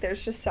know, like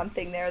there's just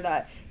something there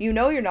that you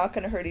know you're not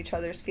going to hurt each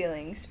other's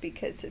feelings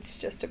because it's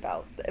just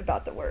about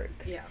the work.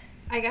 Yeah.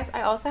 I guess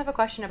I also have a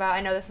question about,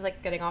 I know this is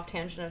like getting off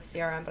tangent of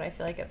CRM, but I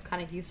feel like it's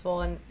kind of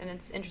useful and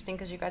it's interesting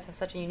because you guys have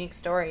such a unique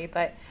story.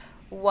 But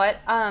what,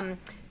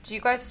 do you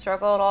guys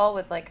struggle at all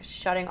with like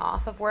shutting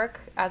off of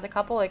work as a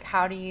couple? Like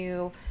how do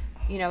you,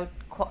 you know,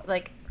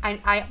 like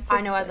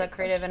I know as a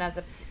creative and as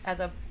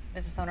a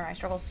business owner, I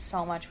struggle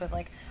so much with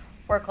like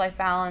work-life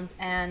balance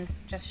and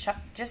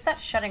just that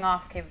shutting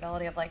off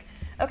capability of like,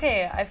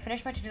 okay, I've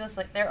finished my to-do list,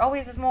 but there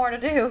always is more to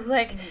do.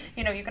 Like,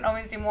 you know, you can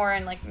always do more,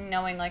 and like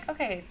knowing like,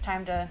 okay, it's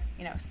time to,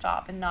 you know,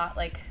 stop, and not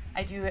like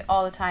I do it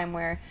all the time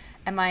where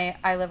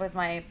I live with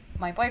my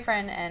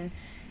boyfriend, and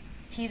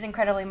he's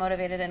incredibly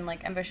motivated and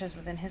like ambitious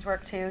within his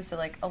work too. So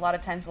like a lot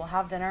of times we'll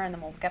have dinner and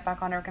then we'll get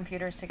back on our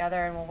computers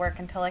together and we'll work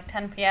until like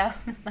 10 p.m.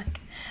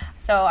 like,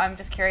 so I'm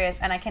just curious,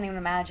 and I can't even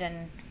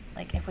imagine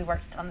like if we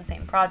worked on the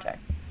same project.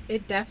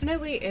 It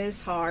definitely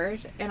is hard,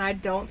 and I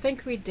don't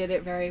think we did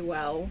it very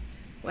well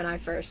when I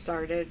first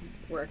started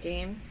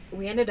working.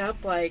 We ended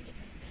up like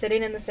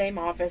sitting in the same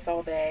office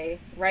all day,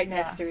 right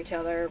next to each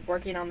other,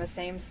 working on the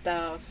same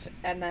stuff,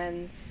 and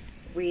then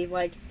we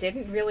like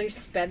didn't really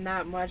spend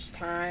that much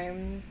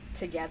time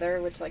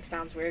together, which like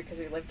sounds weird because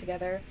we lived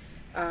together.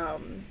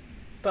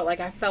 But like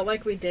I felt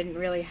like we didn't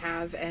really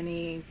have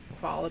any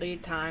quality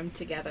time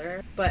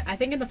together. But I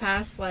think in the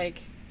past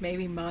like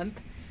maybe month,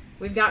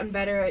 we've gotten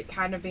better at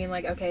kind of being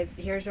like, okay,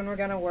 here's when we're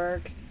gonna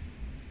work.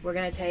 We're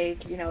going to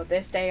take, you know,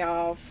 this day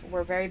off.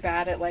 We're very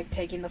bad at, like,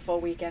 taking the full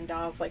weekend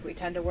off. Like, we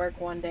tend to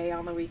work one day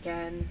on the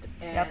weekend.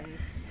 And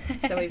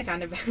so we've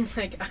kind of been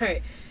like, all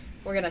right,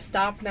 we're going to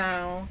stop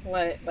now.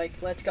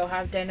 Let's go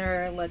have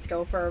dinner. Let's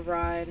go for a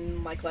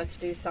run. Like, let's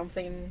do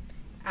something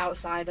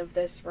outside of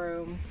this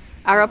room.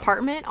 Our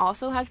apartment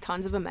also has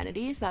tons of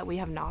amenities that we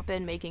have not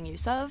been making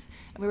use of.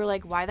 And we were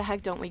like, why the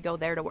heck don't we go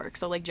there to work?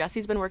 So like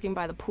Jesse's been working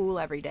by the pool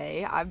every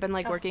day. I've been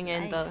like working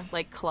in the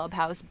like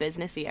clubhouse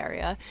businessy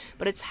area,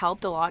 but it's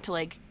helped a lot to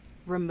like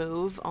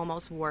remove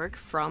almost work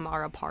from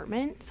our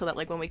apartment so that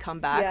like when we come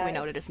back, we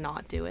know to just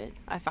not do it.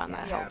 I found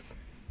that helps.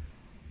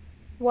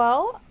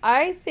 Well,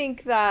 I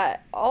think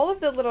that all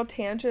of the little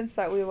tangents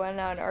that we went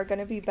on are going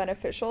to be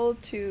beneficial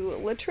to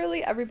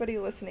literally everybody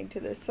listening to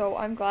this. So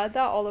I'm glad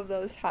that all of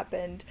those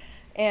happened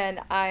And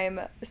I'm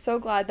so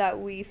glad that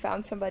we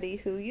found somebody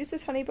who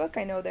uses HoneyBook.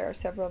 I know there are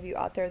several of you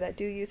out there that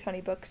do use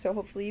HoneyBook, so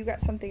hopefully you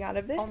got something out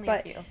of this. Only but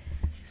a few.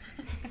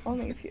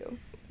 Only a few.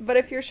 But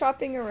if you're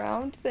shopping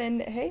around, then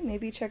hey,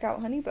 maybe check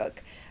out HoneyBook.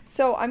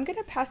 So I'm going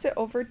to pass it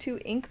over to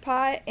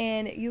Inkpot,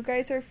 and you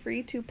guys are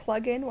free to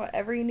plug in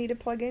whatever you need to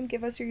plug in.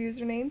 Give us your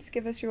usernames,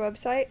 give us your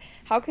website.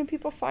 How can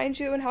people find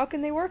you, and how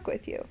can they work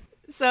with you?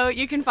 So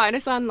you can find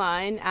us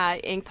online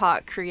at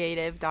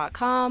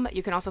inkpotcreative.com.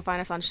 You can also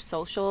find us on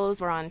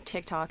socials. We're on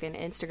TikTok and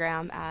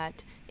Instagram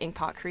at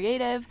Inkpot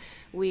Creative.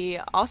 We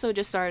also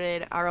just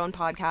started our own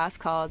podcast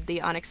called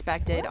The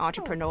Unexpected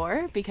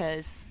Entrepreneur,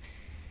 because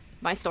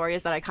my story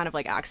is that I kind of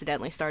like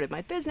accidentally started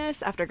my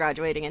business after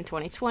graduating in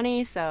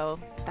 2020. So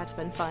that's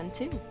been fun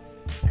too.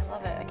 I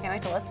love it. I can't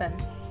wait to listen.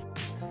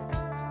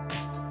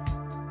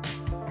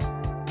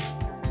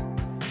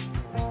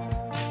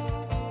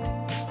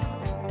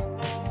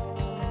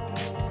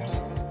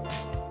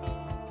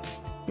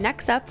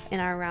 Next up in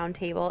our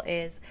roundtable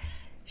is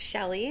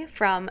Shelly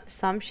from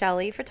Some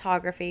Shelly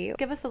Photography.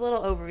 Give us a little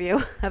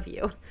overview of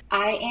you.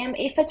 I am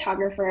a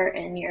photographer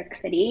in New York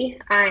City.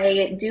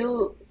 I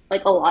do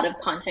like a lot of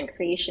content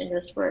creation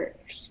just for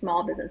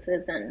small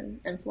businesses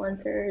and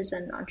influencers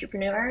and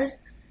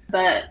entrepreneurs.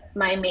 But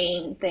my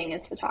main thing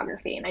is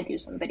photography, and I do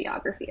some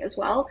videography as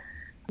well.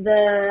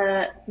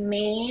 The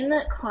main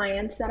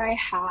clients that I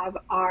have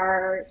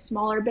are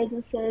smaller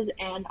businesses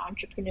and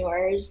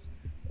entrepreneurs,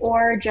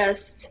 or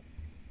just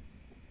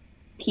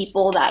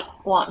people that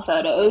want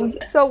photos.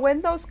 So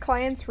when those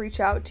clients reach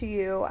out to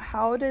you,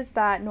 how does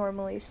that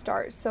normally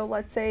start? So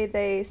let's say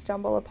they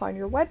stumble upon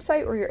your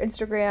website or your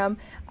Instagram.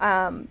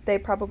 They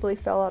probably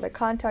fill out a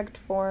contact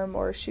form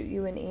or shoot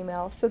you an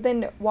email. So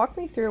then walk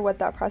me through what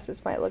that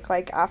process might look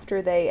like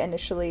after they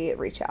initially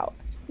reach out.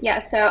 Yeah,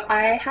 so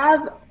I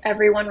have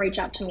everyone reach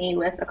out to me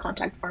with a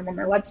contact form on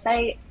my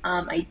website.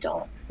 I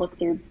don't look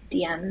through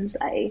DMs.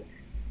 I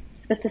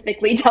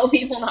specifically tell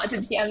people not to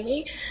DM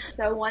me.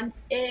 So once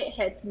it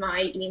hits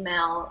my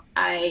email,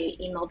 I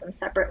email them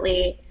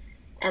separately.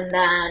 And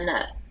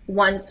then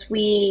once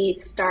we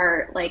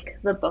start like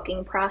the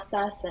booking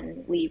process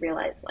and we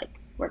realize like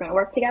we're going to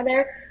work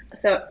together.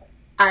 So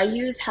I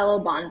use Hello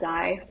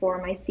Bonsai for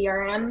my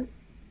CRM,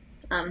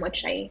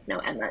 which I know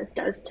Emma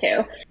does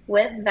too.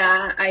 With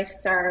that, I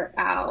start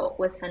out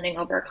with sending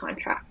over a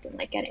contract and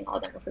like getting all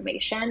the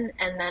information.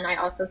 And then I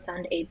also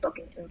send a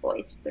booking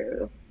invoice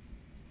through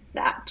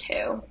that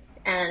too,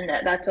 and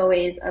that's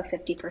always a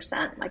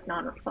 50% like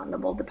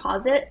non-refundable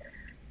deposit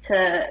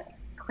to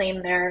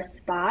claim their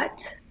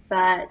spot.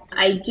 But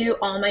I do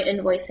all my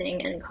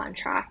invoicing and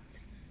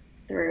contracts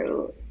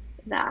through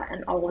that,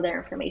 and all of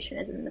their information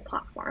is in the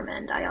platform.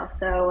 And I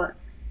also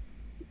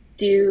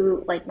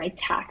do like my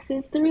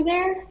taxes through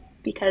there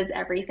because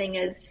everything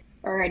is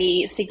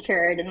already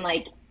secured and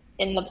like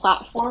in the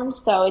platform.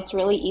 So it's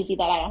really easy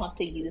that I don't have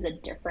to use a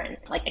different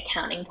like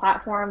accounting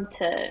platform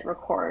to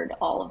record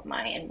all of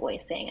my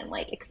invoicing and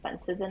like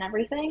expenses and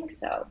everything.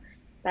 So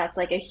that's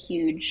like a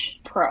huge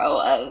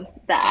pro of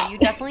that. Yeah, you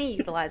definitely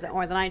utilize it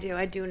more than I do.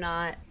 I do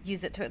not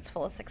use it to its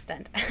fullest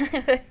extent.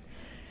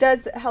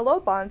 Does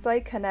Hello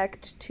Bonsai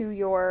connect to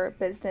your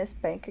business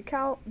bank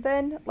account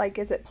then? Like,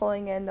 is it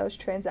pulling in those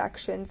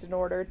transactions in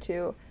order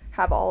to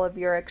have all of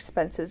your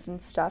expenses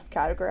and stuff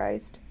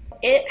categorized?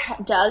 It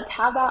does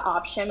have that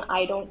option.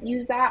 I don't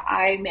use that.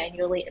 I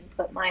manually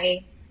input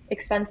my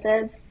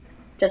expenses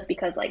just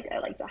because like I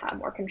like to have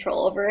more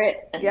control over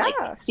it and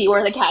like see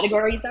where the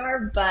categories are.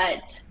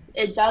 But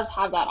it does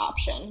have that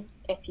option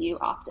if you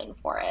opt in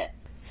for it.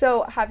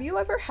 So have you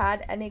ever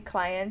had any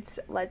clients,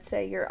 let's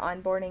say you're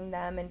onboarding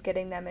them and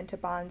getting them into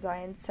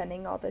Bonsai and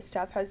sending all this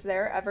stuff, has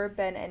there ever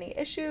been any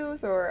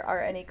issues, or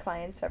are any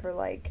clients ever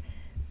like,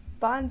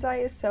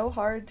 Bonsai is so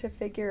hard to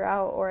figure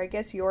out? Or I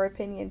guess your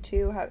opinion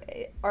too,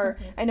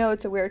 I know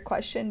it's a weird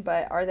question,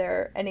 but are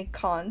there any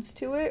cons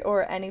to it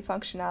or any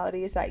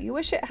functionalities that you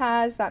wish it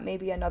has that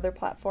maybe another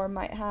platform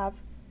might have?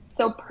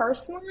 So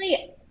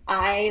personally,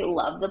 I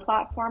love the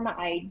platform.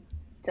 I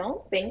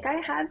don't think I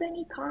have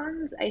any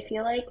cons. I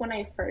feel like when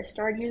I first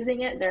started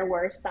using it, there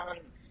were some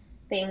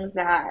things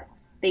that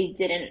they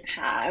didn't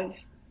have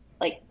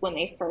like when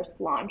they first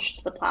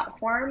launched the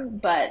platform,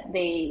 but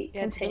they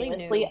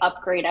continuously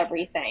upgrade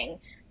everything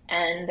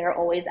and they're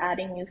always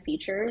adding new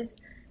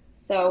features.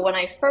 So when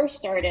I first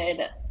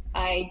started,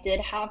 I did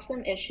have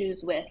some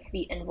issues with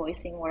the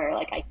invoicing where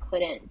like I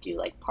couldn't do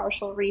like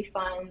partial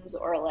refunds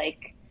or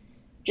like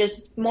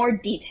just more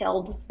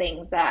detailed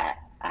things that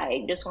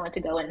I just wanted to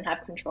go in and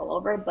have control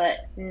over.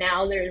 But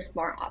now there's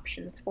more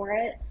options for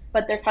it.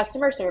 But their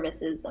customer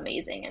service is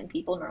amazing and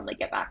people normally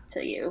get back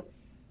to you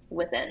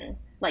within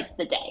like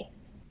the day.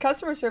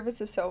 Customer service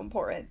is so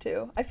important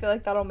too. I feel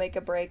like that'll make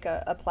or break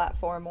a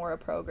platform or a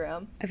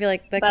program. I feel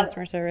like the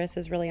customer service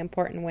is really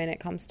important when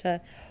it comes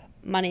to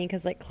money,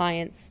 because like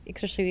clients,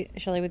 especially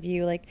Shelly with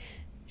you, like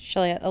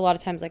Shelly, a lot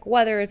of times like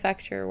weather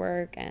affects your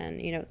work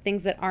and, you know,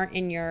 things that aren't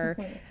in your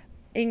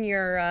in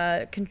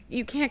your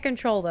you can't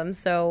control them,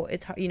 so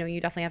it's you know, you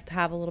definitely have to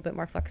have a little bit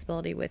more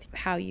flexibility with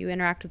how you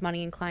interact with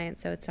money and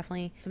clients. So it's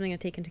definitely something to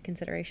take into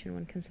consideration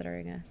when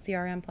considering a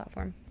CRM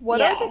platform.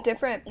 What are the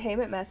different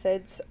payment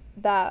methods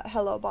that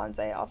Hello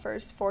Bonsai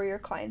offers for your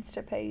clients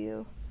to pay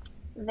you?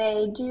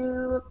 They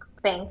do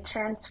bank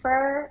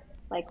transfer,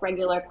 like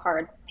regular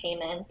card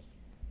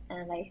payments,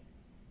 and I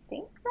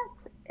think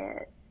that's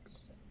it.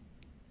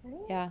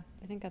 Yeah,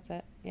 I think that's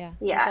it. Yeah.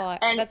 Yeah.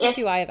 That's the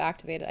two I have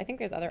activated. I think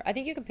there's other. I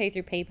think you can pay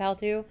through PayPal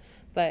too,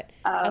 but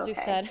as we've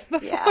said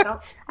before, yeah,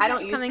 I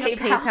don't use coming PayPal.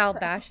 a PayPal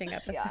bashing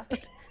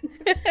episode.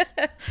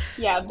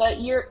 Yeah, but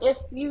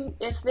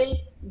if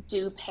they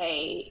do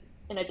pay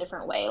in a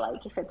different way,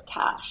 like if it's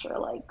cash or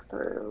like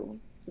through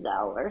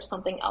Zelle or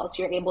something else,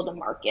 you're able to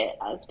mark it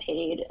as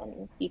paid,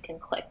 and you can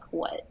click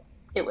what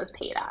it was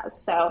paid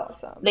as. So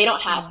awesome. They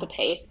don't have to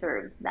pay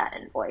through that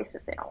invoice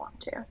if they don't want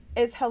to.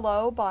 Is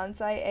Hello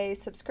Bonsai a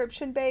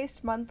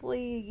subscription-based,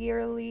 monthly,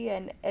 yearly?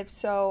 And if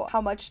so,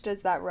 how much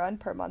does that run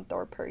per month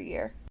or per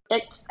year?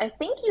 I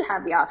think you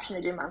have the option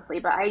to do monthly,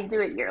 but I do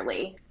it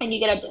yearly. And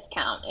you get a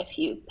discount if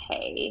you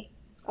pay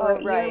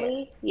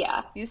yearly.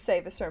 Yeah. You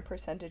save a certain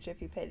percentage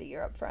if you pay the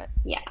year up front.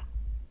 Yeah.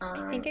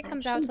 I think it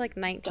comes out to like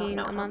 $19 a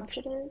month. How much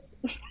it is.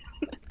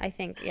 I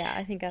think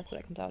that's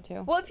what it comes out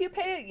to. Well, if you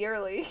pay it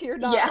yearly, you're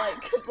not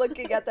like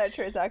looking at that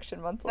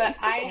transaction monthly. But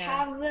I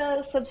have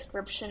the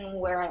subscription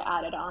where I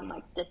added on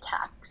like the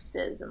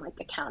taxes and like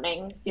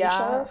accounting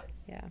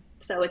features. Yeah.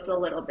 So it's a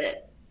little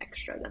bit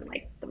extra than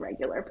like the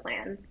regular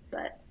plan,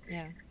 but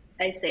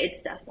I'd say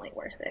it's definitely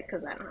worth it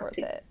because I don't have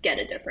to get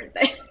a different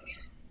thing.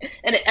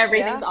 And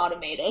everything's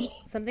automated.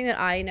 Something that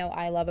I know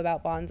I love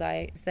about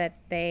Bonsai is that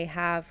they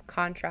have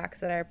contracts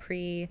that are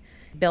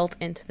pre-built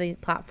into the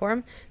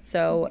platform.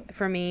 So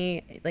for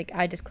me, like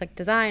I just click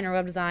design or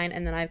web design,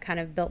 and then I've kind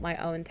of built my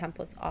own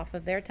templates off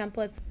of their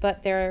templates.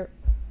 But they're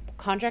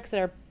contracts that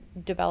are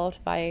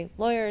developed by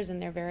lawyers, and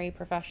they're very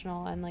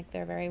professional, and like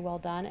they're very well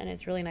done. And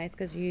it's really nice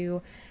because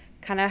you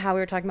kind of how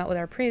we were talking about with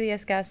our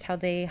previous guest, how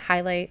they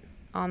highlight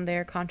on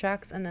their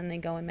contracts, and then they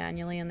go in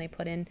manually and they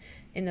put in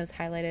those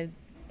highlighted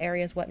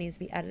areas what needs to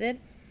be edited.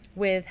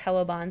 With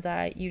Hello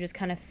Bonsai, you just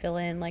kind of fill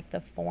in like the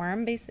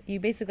form. You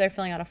basically are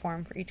filling out a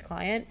form for each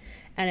client,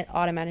 and it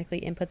automatically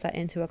inputs that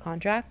into a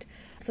contract.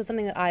 So it's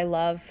something that I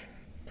love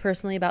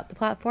personally about the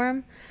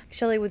platform.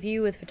 Shelly, with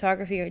you with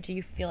photography, do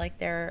you feel like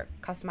they're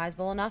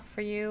customizable enough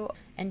for you,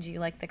 and do you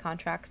like the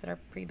contracts that are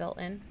pre-built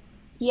in?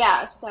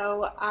 Yeah,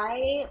 so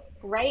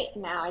right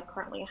now I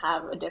currently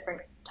have a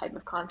different type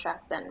of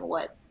contract than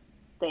what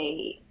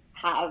they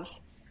have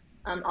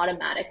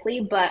automatically,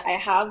 but I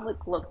have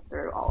like looked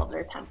through all of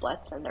their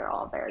templates, and they're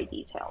all very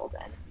detailed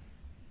and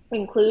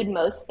include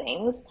most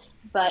things.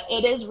 But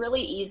it is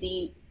really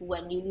easy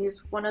when you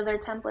use one of their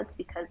templates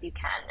because you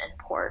can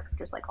import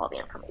just like all the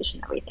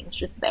information, everything's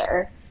just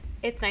there.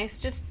 It's nice.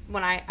 Just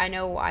when I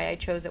know why I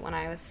chose it when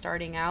I was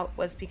starting out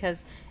was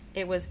because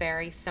it was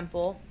very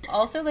simple.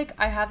 Also, like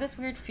I have this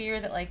weird fear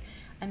that like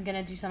I'm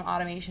gonna do some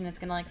automation, it's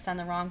gonna like send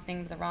the wrong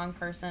thing to the wrong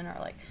person, or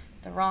like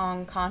the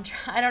wrong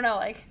contract. I don't know,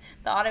 like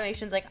the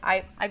automations, like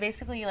I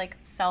basically like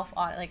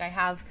self-audit, like I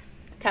have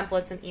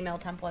templates and email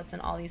templates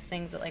and all these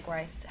things that like where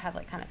I have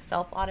like kind of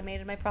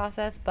self-automated my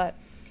process, but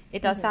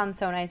it does sound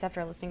so nice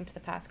after listening to the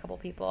past couple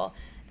people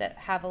that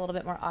have a little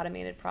bit more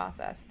automated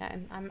process.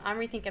 I'm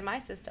rethinking my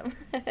system.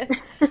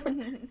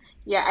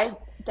 Yeah, I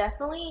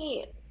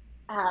definitely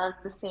have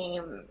the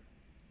same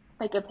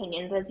like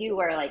opinions as you,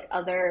 where like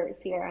other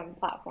CRM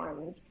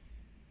platforms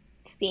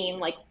seem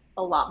like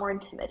a lot more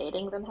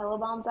intimidating than Hello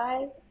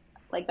Bonsai.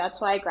 Like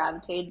that's why I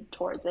gravitated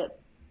towards it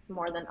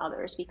more than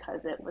others,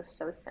 because it was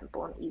so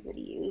simple and easy to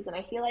use. And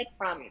I feel like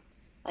from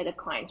like a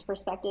client's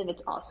perspective,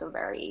 it's also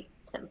very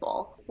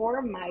simple.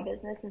 For my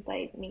business, since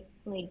I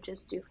mainly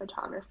just do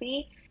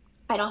photography,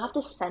 I don't have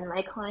to send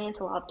my clients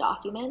a lot of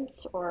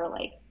documents or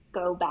like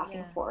go back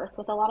and forth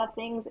with a lot of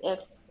things. If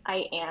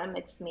I am,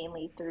 it's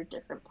mainly through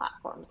different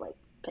platforms like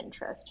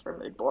Pinterest for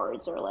mood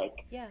boards or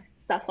like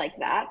stuff like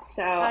that.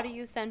 So how do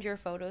you send your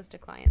photos to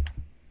clients?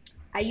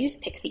 I use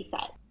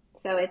PixieSet.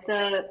 So it's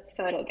a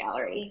photo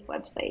gallery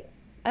website.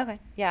 Okay.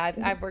 Yeah,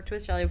 I've worked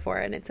with Shelly before,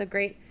 and it's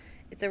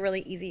a really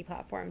easy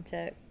platform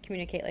to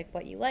communicate like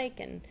what you like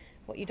and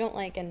what you don't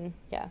like, and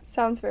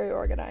Sounds very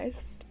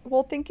organized.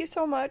 Well, thank you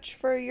so much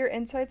for your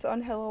insights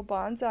on Hello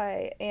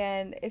Bonsai.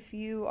 And if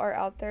you are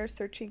out there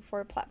searching for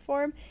a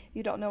platform,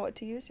 you don't know what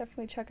to use,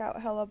 definitely check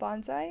out Hello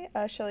Bonsai.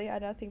 Shelly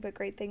had nothing but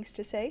great things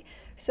to say.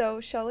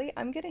 So Shelly,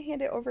 I'm going to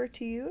hand it over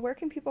to you. Where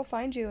can people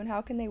find you and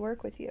how can they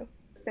work with you?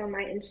 So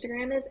my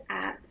Instagram is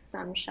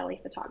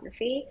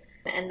 @someshellyphotography,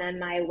 and then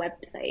my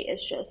website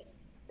is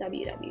just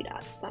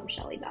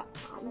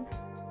www.someshelly.com.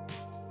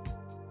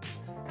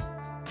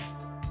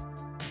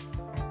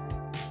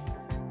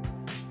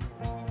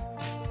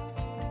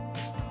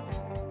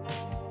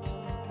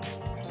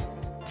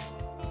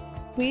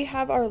 We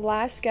have our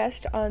last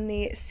guest on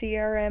the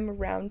CRM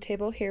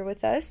Roundtable here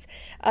with us.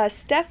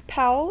 Steph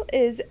Powell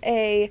is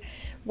a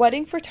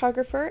wedding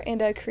photographer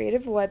and a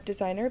creative web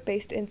designer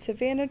based in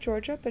Savannah,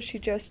 Georgia, but she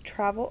just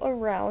travel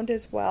around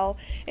as well.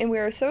 And we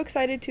are so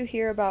excited to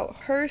hear about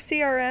her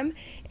CRM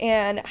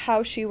and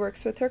how she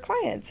works with her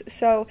clients.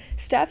 So,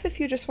 Steph, if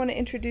you just want to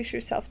introduce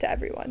yourself to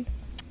everyone.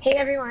 Hey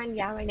everyone,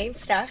 yeah, my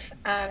name's Steph.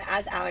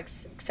 As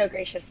Alex so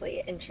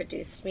graciously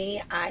introduced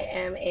me, I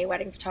am a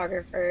wedding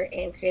photographer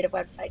and creative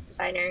website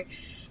designer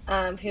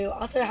who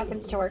also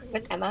happens to work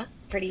with Emma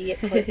pretty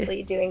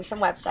closely doing some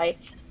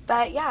websites.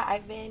 But yeah,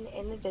 I've been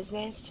in the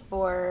business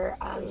for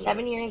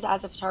 7 years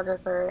as a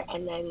photographer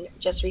and then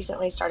just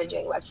recently started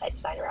doing website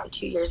design around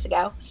 2 years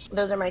ago.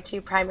 Those are my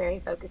two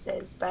primary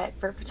focuses. But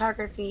for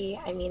photography,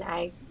 I mean,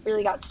 I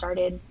really got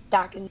started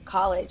back in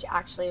college,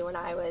 actually, when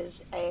I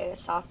was a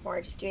sophomore,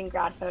 just doing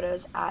grad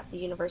photos at the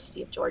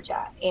University of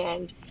Georgia.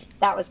 And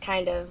that was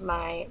kind of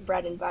my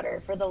bread and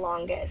butter for the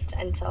longest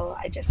until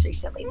I just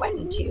recently went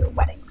into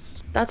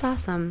weddings. That's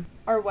awesome.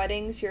 Are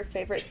weddings your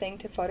favorite thing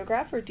to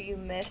photograph, or do you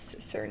miss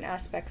certain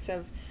aspects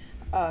of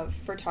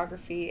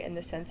photography in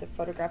the sense of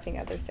photographing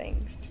other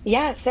things?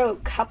 Yeah, so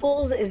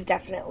couples is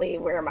definitely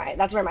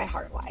that's where my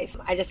heart lies.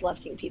 I just love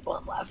seeing people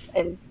in love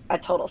and a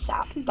total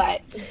sap.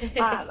 But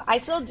I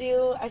still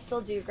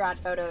do grad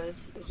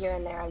photos here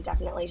and there. I'm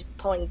definitely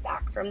pulling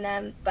back from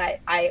them, but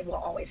I will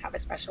always have a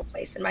special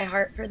place in my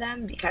heart for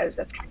them because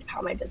that's kind of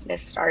how my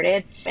business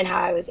started and how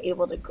I was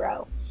able to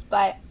grow.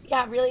 But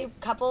yeah, really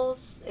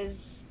couples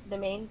is the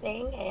main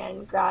thing,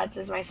 and grads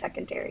is my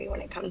secondary when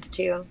it comes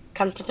to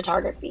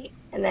photography.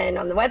 And then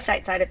on the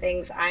website side of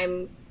things,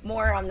 I'm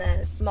more on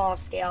the small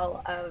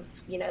scale of,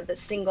 the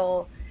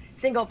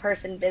single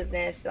person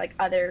business, like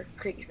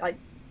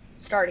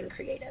starting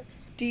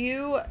creatives. Do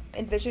you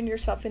envision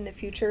yourself in the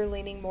future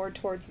leaning more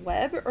towards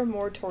web or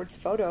more towards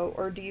photo,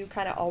 or do you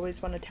kind of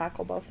always want to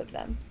tackle both of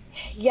them?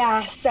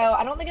 Yeah, so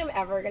I don't think I'm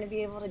ever going to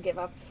be able to give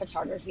up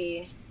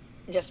photography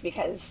just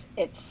because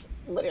it's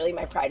literally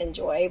my pride and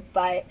joy.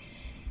 But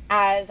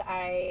as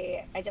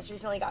I just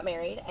recently got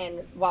married,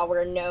 and while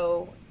we're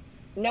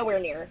nowhere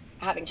near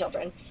having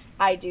children,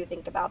 I do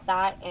think about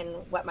that and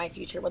what my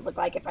future would look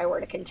like if I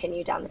were to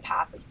continue down the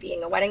path of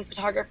being a wedding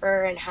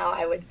photographer, and how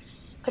I would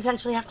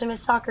potentially have to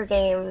miss soccer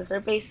games or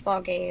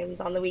baseball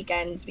games on the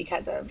weekends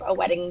because of a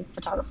wedding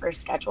photographer's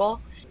schedule.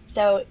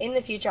 So in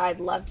the future, I'd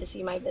love to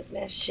see my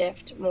business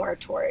shift more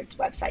towards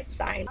website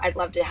design. I'd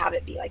love to have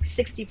it be like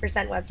 60%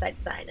 website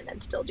design and then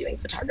still doing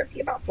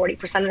photography about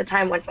 40% of the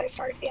time once I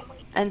start a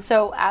family. And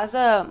so as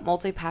a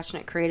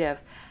multi-passionate creative,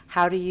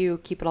 how do you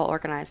keep it all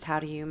organized? How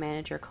do you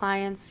manage your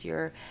clients,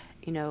 your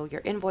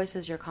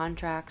invoices, your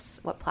contracts,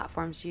 what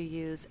platforms you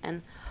use,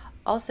 and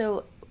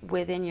also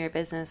within your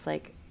business,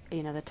 like,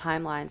 the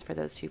timelines for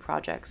those two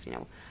projects?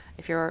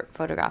 If you're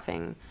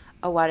photographing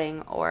a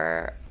wedding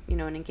or,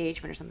 an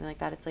engagement or something like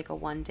that, it's like a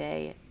 1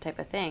 day type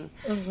of thing.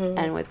 Mm-hmm.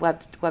 And with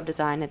web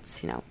design,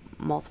 it's,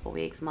 multiple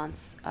weeks,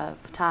 months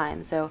of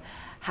time. So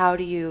how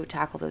do you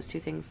tackle those two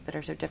things that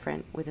are so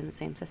different within the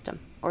same system?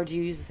 Or do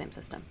you use the same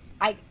system?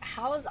 I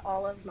house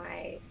all of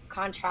my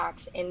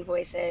contracts,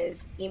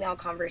 invoices, email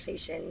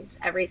conversations,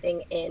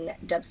 everything in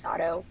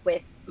Dubsado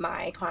with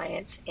my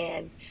clients.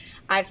 And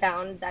I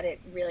found that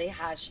it really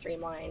has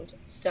streamlined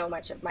so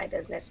much of my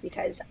business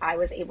because I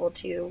was able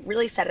to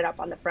really set it up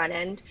on the front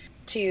end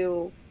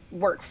to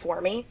work for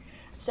me.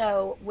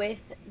 So I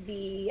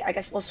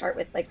guess we'll start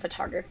with like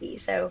photography.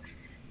 So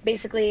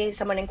basically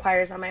someone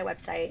inquires on my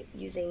website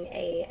using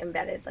a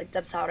embedded like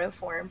Dubsado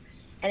form,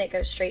 and it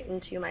goes straight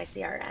into my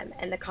CRM,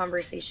 and the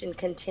conversation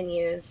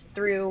continues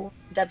through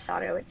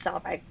Dubsado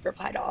itself. I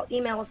reply to all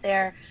emails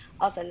there.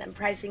 I'll send them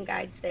pricing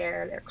guides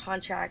there, their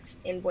contracts,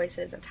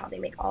 invoices. That's how they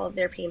make all of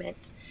their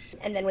payments.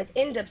 And then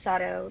within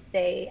Dubsado,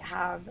 they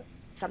have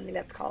something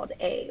that's called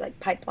a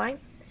pipeline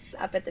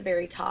up at the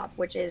very top,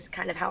 which is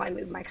kind of how I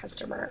move my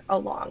customer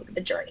along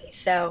the journey.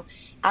 So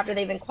after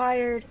they've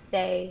inquired,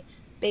 they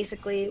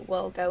basically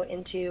will go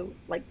into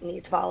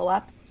needs follow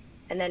up.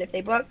 And then if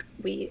they book,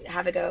 we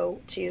have it go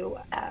to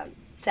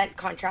sent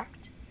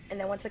contract. And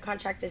then once the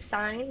contract is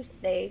signed,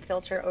 they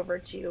filter over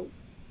to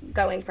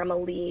going from a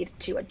lead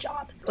to a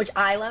job, which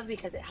I love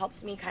because it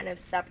helps me kind of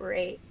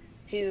separate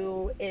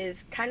who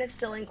is kind of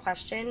still in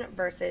question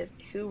versus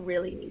who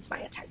really needs my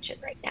attention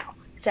right now.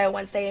 So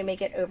once they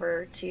make it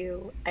over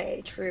to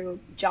a true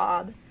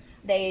job,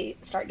 they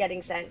start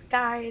getting sent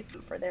guides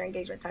for their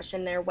engagement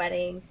session, their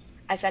wedding.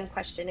 I send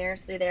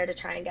questionnaires through there to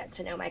try and get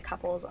to know my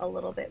couples a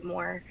little bit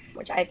more,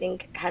 which I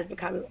think has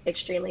become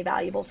extremely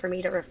valuable for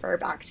me to refer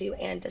back to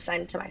and to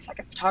send to my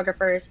second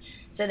photographers.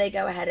 So they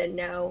go ahead and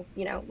know,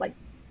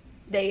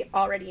 they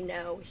already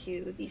know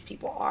who these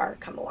people are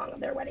come along on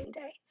their wedding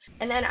day.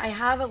 And then I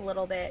have a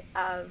little bit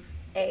of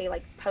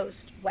a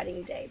post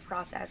wedding day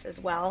process as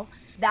well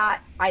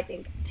that I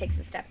think takes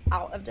a step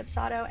out of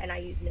Dubsado, and I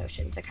use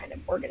Notion to kind of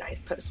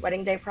organize post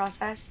wedding day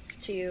process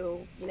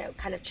to,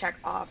 kind of check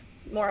off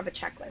more of a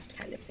checklist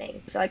kind of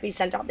thing. So we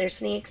sent out their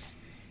sneaks,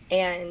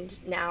 and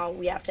now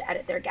we have to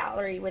edit their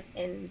gallery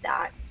within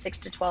that 6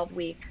 to 12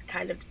 week,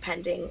 kind of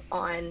depending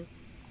on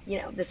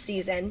the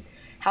season,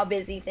 how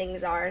busy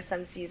things are.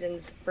 Some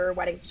seasons for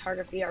wedding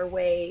photography are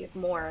way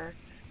more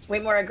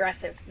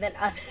aggressive than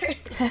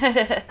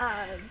others.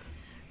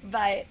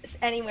 But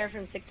anywhere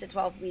from 6 to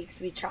 12 weeks,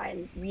 we try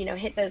and,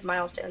 hit those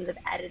milestones of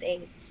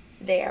editing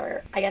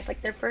their, I guess,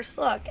 like their first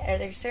look or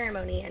their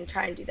ceremony, and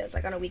try and do those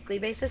like on a weekly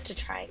basis to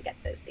try and get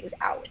those things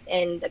out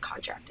within the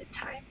contracted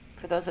time.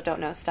 For those that don't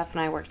know, Steph and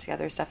I work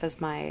together. Steph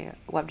is my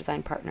web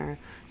design partner.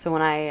 So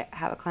when I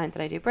have a client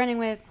that I do branding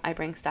with, I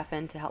bring Steph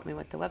in to help me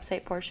with the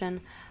website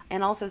portion.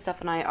 And also Steph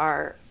and I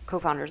are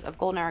co-founders of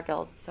Golden Hour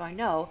Guild. So I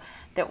know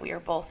that we are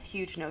both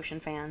huge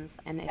Notion fans.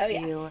 And if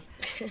you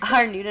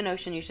are new to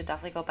Notion, you should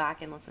definitely go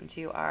back and listen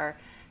to our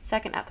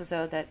second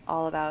episode that's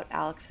all about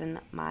Alex and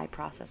my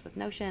process with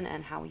Notion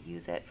and how we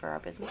use it for our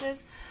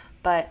businesses.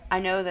 But I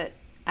know that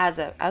as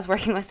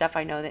working with Steph,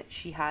 I know that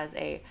she has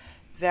a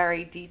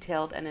very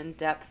detailed and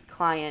in-depth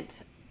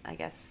client, I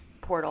guess,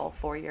 portal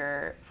for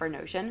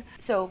Notion.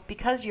 So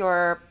because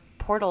your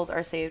portals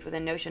are saved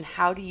within Notion,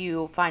 how do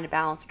you find a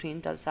balance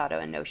between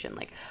Dubsado and Notion?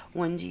 Like,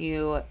 when do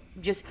you,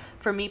 just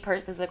for me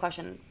personally, this is a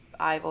question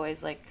I've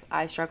always,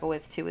 I struggle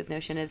with too with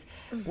Notion is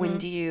when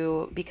do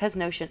you, because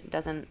Notion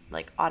doesn't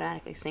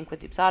automatically sync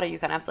with Dubsado, you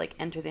kind of have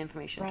to enter the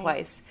information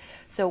twice.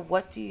 So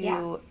what do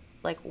you,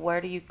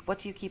 what do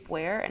you keep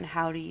where, and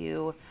how do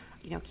you,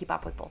 keep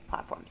up with both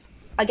platforms?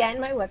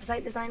 Again, my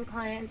website design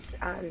clients,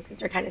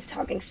 since we're kind of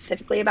talking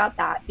specifically about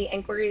that, the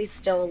inquiry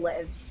still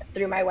lives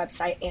through my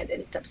website and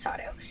in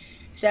Dubsado.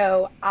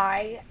 So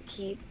I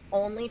keep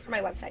only for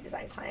my website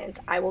design clients,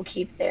 I will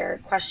keep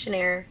their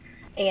questionnaire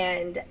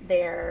and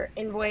their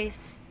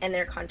invoice and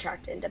their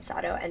contract in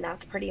Dubsado, and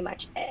that's pretty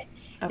much it.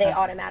 Okay. They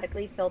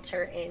automatically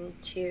filter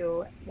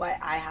into what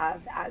I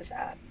have as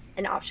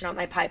an option on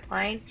my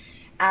pipeline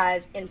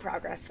as in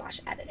progress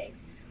 / editing.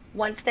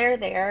 Once they're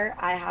there,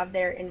 I have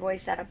their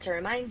invoice set up to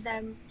remind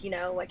them,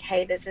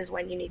 hey, this is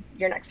when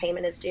your next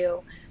payment is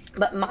due.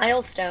 But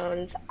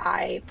milestones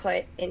I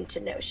put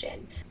into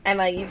Notion.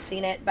 Emma, you've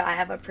seen it, but I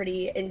have a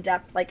pretty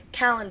in-depth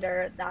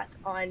calendar that's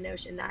on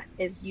Notion that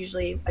is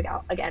usually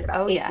about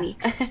 8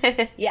 weeks.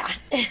 Yeah.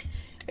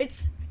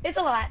 It's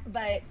a lot,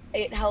 but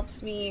it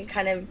helps me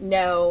kind of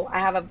know. I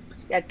have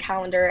a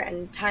calendar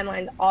and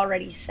timelines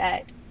already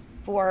set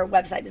for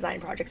website design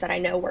projects that I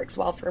know works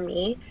well for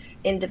me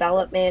in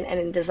development and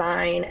in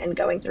design and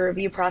going through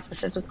review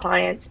processes with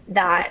clients,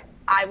 that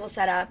I will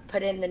set up,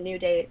 put in the new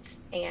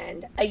dates,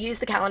 and I use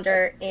the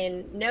calendar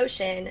in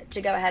Notion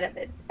to go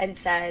ahead and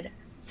set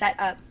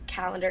up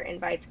calendar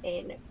invites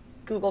in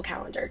Google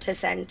Calendar to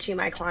send to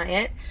my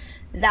client.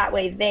 That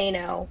way they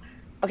know,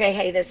 okay,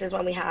 hey, this is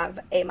when we have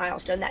a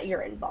milestone that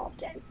you're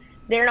involved in.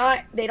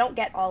 They don't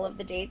get all of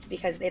the dates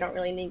because they don't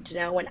really need to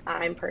know when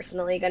I'm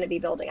personally going to be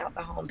building out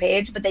the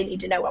homepage, but they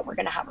need to know when we're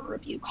going to have a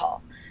review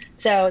call.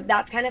 So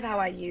that's kind of how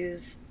I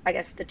use, I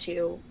guess, the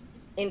two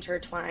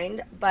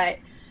intertwined. But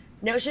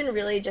Notion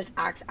really just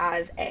acts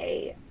as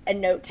a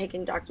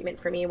note-taking document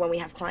for me when we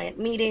have client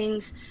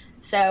meetings.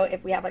 So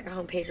if we have a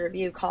homepage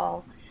review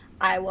call,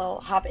 I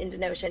will hop into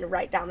Notion,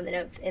 write down the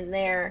notes in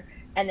there,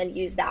 and then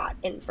use that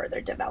in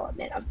further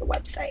development of the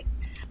website.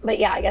 But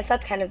yeah, I guess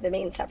that's kind of the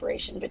main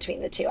separation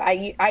between the two.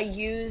 I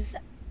use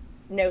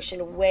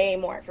Notion way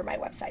more for my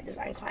website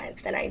design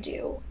clients than I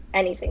do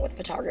anything with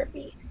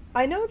photography.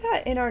 I know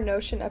that in our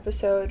Notion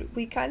episode,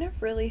 we kind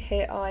of really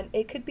hit on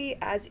it could be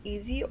as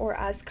easy or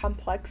as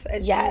complex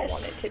as you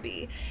want it to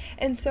be.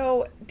 And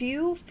so do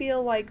you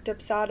feel like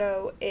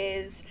Dubsado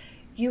is,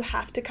 you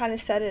have to kind of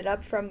set it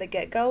up from the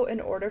get-go in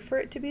order for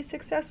it to be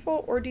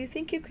successful? Or do you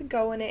think you could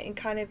go in it and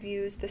kind of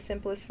use the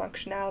simplest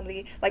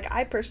functionality, like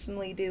I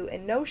personally do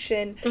in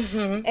Notion,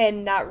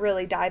 and not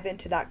really dive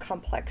into that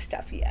complex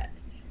stuff yet?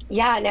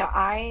 Yeah, no,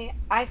 I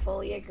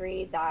fully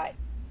agree that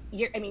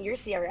your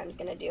CRM is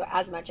going to do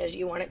as much as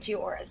you want it to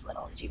or as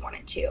little as you want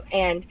it to.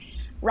 And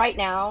right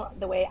now,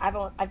 the way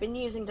I've been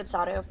using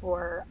Dubsado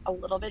for a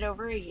little bit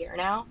over a year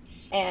now,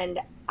 and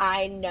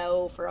I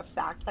know for a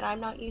fact that I'm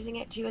not using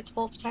it to its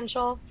full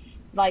potential.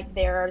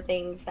 There are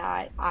things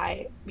that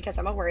because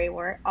I'm a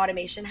worrywart,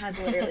 automation has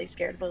literally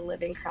scared the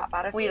living crap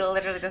out of me. We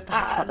literally just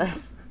talked about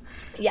this.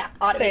 Yeah,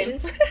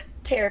 automation's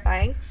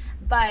terrifying.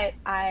 But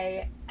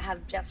I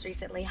have just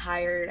recently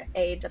hired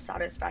a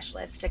Dubsado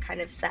specialist to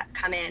kind of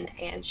come in,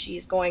 and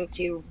she's going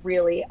to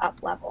really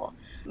up-level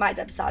my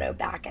Dubsado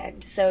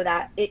backend so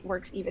that it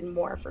works even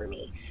more for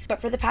me.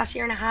 But for the past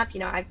year and a half,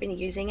 I've been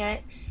using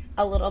it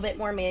a little bit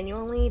more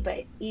manually,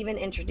 but even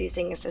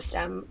introducing a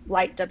system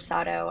like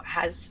Dubsado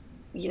has,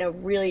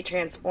 really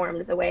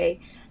transformed the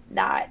way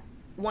that,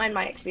 one,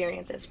 my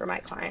experience is for my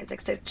clients.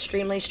 It's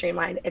extremely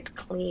streamlined. It's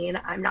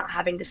clean. I'm not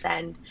having to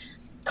send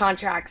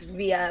contracts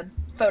via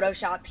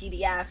Photoshop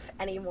PDF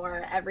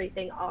anymore.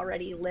 Everything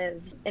already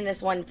lives in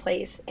this one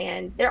place.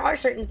 And there are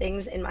certain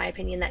things, in my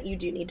opinion, that you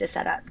do need to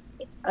set up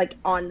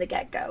on the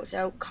get-go.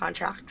 So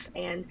contracts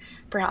and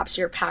perhaps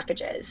your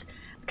packages,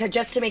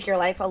 just to make your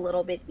life a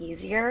little bit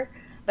easier.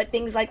 But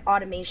things like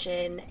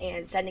automation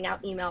and sending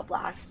out email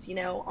blasts,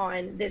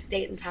 on this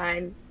date and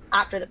time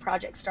after the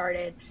project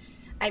started,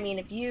 I mean,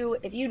 if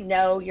you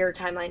know your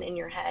timeline in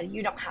your head,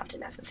 you don't have to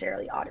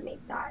necessarily automate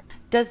that.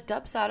 Does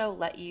Dubsado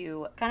let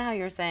you, kind of how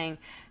you're saying,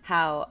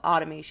 how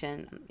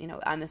automation,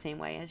 I'm the same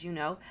way as you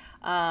know,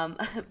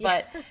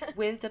 but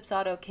with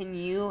Dubsado, can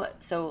you,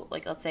 so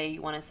like, let's say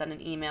you want to send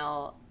an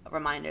email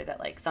reminder that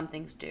like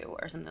something's due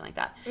or something like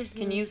that.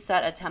 Can you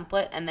set a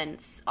template and then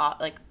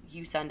like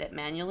you send it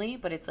manually,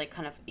 but it's like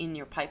kind of in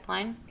your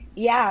pipeline?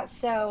 Yeah,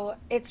 so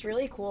it's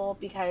really cool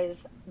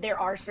because there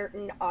are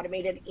certain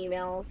automated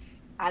emails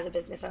as a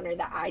business owner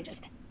that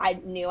I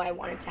knew I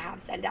wanted to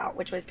have send out,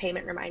 which was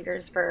payment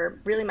reminders for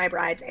really my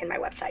brides and my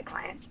website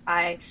clients.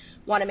 I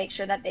want to make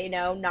sure that they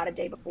know not a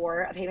day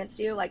before a payment's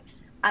due. Like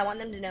I want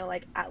them to know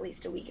like at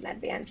least a week in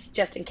advance,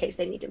 just in case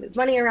they need to move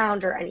money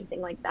around or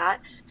anything like that.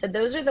 So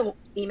those are the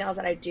emails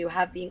that I do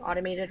have being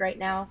automated right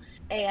now.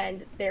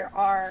 And there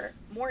are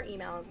more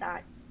emails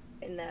that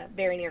in the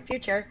very near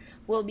future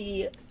will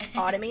be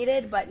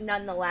automated, but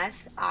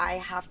nonetheless, I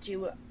have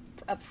to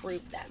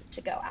approve them to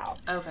go out.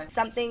 Okay.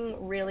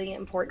 Something really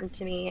important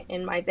to me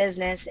in my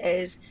business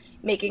is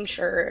making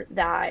sure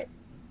that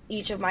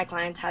each of my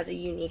clients has a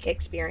unique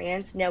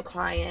experience. No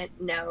client,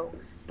 no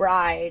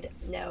bride,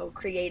 no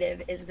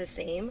creative is the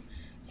same.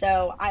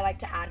 So I like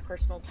to add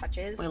personal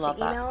touches to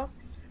emails,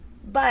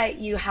 but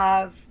you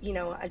have,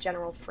 a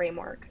general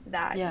framework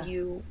that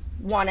you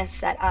want to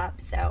set up.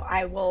 So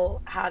I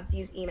will have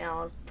these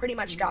emails pretty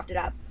much drafted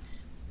up,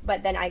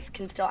 but then I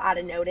can still add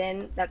a note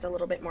in that's a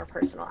little bit more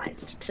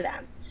personalized to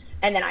them.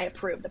 And then I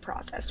approve the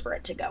process for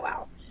it to go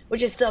out,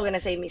 which is still going to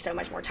save me so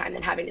much more time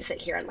than having to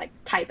sit here and like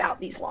type out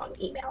these long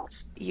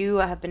emails. You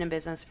have been in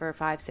business for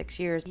 5-6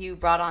 years. You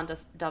brought on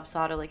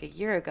Dubsado like a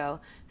year ago.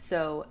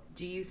 So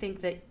do you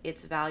think that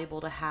it's valuable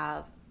to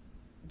have,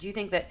 do you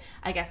think that,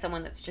 I guess,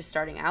 someone that's just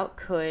starting out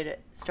could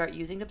start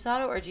using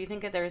Dubsado, or do you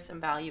think that there is some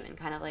value in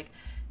kind of like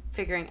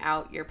figuring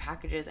out your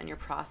packages and your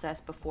process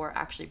before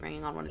actually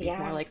bringing on one of these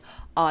more like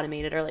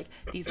automated or like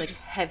these like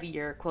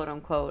heavier quote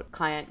unquote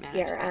client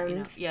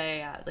management?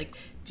 CRMs. Like,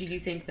 do you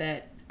think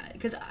that,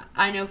 because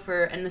I know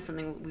and this is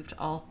something we've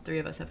all three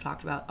of us have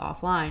talked about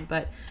offline,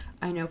 but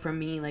I know for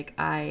me, like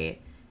I've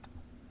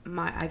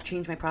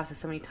changed my process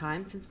so many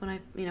times since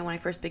when I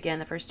first began.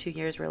 The first 2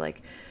 years were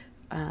like,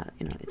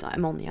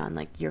 I'm only on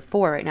like year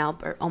 4 right now,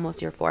 or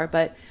almost year 4,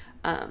 but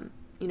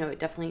it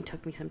definitely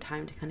took me some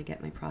time to kind of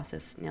get my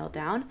process nailed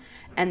down.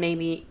 And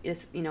maybe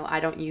I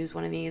don't use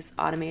one of these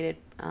automated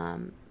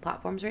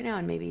platforms right now,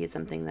 and maybe it's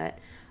something that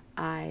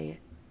I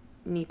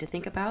need to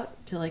think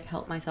about to like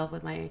help myself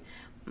with my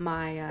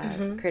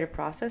creative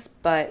process.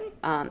 But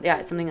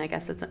it's something I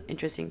guess that's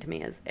interesting to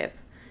me, is if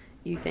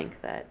you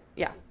think that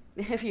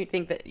if you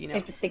think that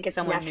if you think it's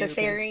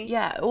necessary.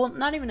 Well,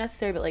 not even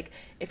necessary, but like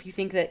if you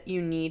think that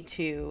you need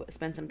to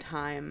spend some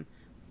time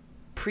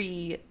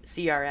pre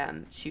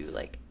CRM to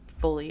like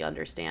fully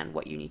understand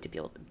what you need to be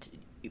able to,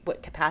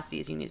 what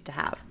capacities you need to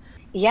have.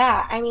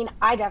 Yeah, I mean,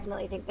 I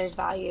definitely think there's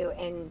value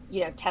in,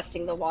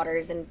 testing the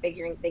waters and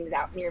figuring things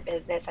out in your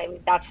business. I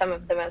mean, that's some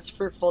of the most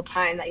fruitful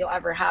time that you'll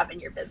ever have in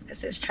your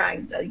business, is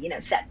trying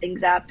to, set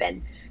things up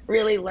and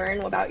really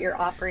learn about your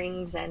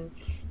offerings and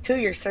who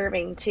you're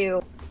serving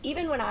too.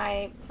 Even when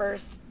I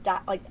first,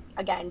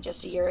 again,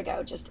 just a year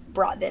ago, just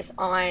brought this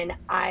on,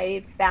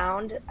 I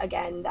found,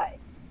 again, that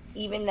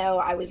even though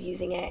I was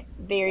using it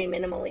very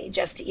minimally,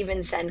 just to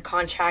even send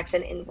contracts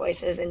and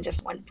invoices in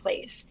just one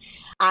place,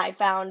 I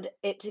found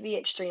it to be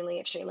extremely,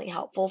 extremely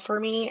helpful for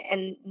me,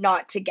 and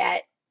not to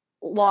get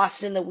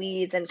lost in the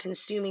weeds and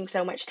consuming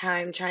so much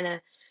time trying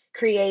to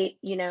create,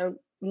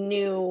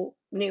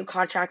 new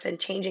contracts and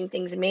changing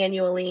things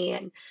manually.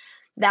 And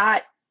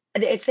that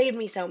it saved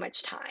me so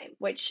much time,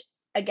 which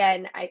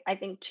again, I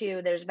think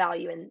too, there's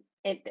value in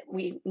it.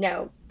 We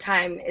know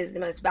time is the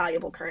most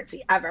valuable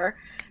currency ever.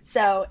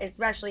 So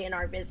especially in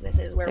our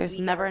businesses where there's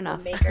never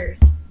enough. We're makers.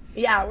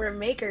 We're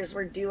makers,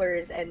 we're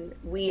doers, and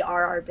we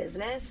are our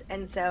business.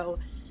 And so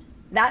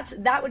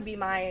that would be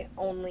my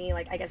only,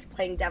 like, I guess,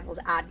 playing devil's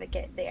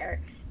advocate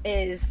there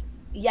is,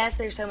 yes,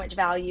 there's so much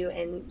value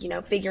in,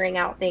 figuring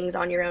out things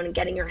on your own and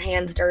getting your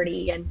hands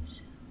dirty and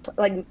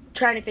like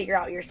trying to figure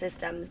out your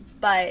systems,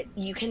 but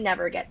you can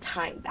never get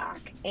time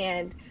back.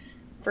 And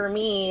for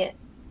me,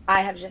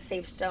 I have just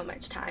saved so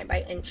much time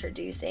by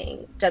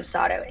introducing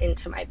Dubsado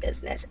into my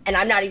business, and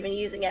I'm not even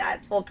using it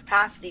at full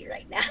capacity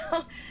right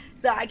now.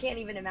 So I can't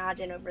even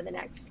imagine in the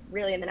next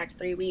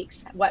 3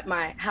 weeks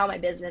how my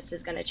business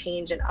is going to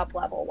change and up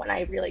level when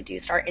I really do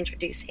start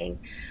introducing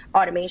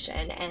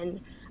automation.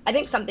 And I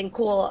think something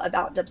cool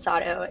about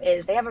Dubsado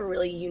is they have a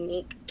really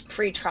unique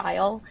free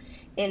trial,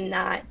 in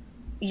that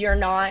you're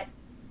not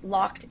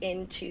locked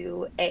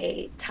into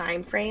a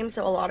time frame.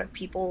 So a lot of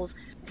people's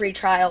free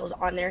trials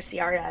on their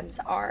CRMs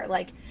are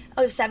like,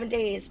 7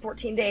 days,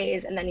 14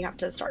 days, and then you have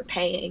to start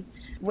paying.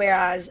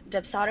 Whereas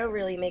Dubsado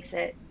really makes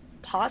it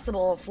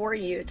possible for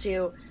you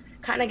to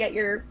kind of get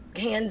your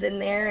hands in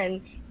there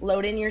and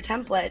load in your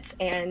templates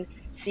and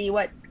see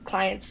what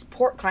client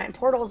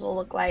portals will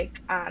look like.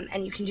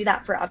 And you can do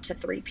that for up to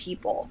 3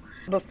 people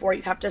before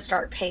you have to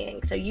start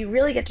paying. So you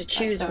really get to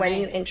choose when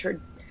you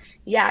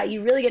yeah,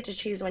 you really get to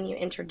choose when you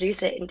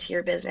introduce it into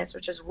your business,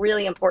 which is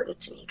really important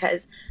to me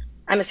because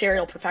I'm a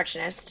serial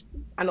perfectionist.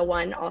 I'm a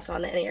one also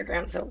on the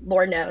Enneagram, so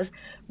Lord knows.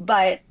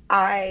 But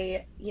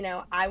I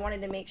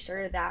wanted to make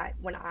sure that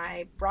when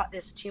I brought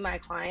this to my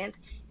clients,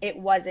 it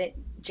wasn't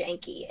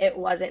janky. It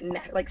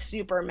wasn't like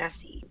super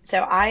messy. So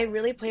I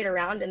really played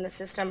around in the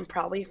system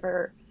probably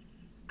for,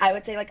 I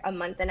would say, like a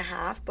month and a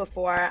half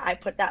before I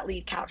put that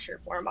lead capture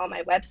form on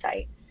my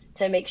website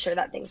to make sure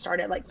that things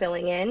started like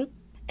filling in.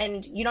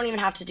 And you don't even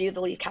have to do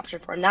the lead capture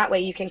form. That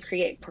way you can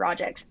create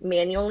projects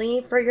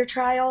manually for your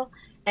trial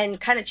and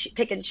kind of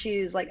pick and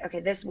choose, like, okay,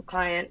 this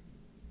client,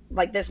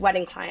 like this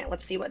wedding client,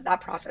 let's see what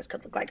that process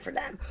could look like for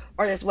them,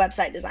 or this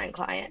website design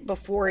client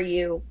before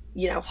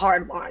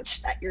hard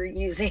launch that you're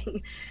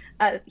using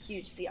a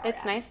huge CRM.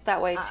 It's nice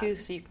that way too,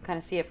 so you can kind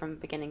of see it from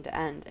beginning to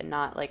end and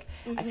not like,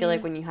 I feel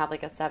like when you have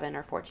like a 7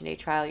 or 14-day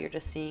trial, you're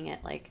just seeing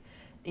it like,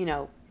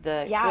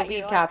 the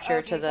lead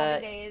capture to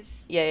the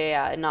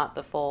and not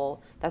the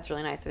full. That's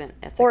really nice. And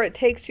it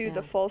takes you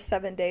the full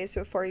 7 days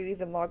before you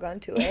even log on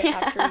to it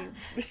after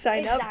you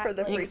sign up for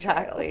the free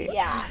trial.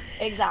 Yeah,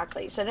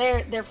 exactly. So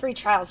their free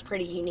trial is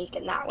pretty unique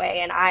in that way,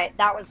 and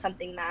that was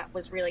something that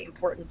was really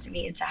important to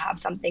me, to have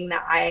something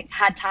that I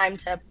had time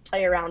to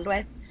play around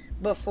with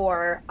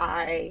before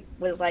I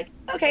was like,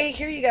 okay,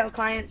 here you go,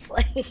 clients.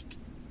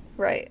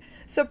 Right.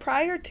 So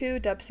prior to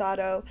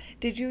Dubsado,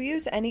 did you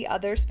use any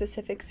other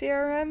specific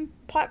CRM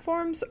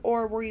platforms,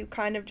 or were you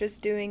kind of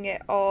just doing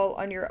it all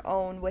on your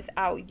own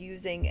without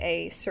using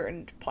a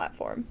certain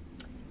platform?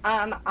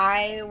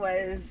 I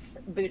was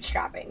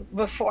bootstrapping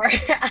before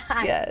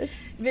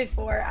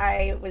before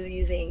I was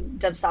using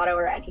Dubsado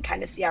or any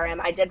kind of CRM.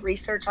 I did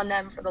research on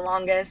them for the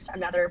longest.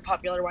 Another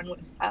popular one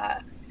with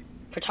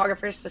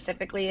photographers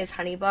specifically is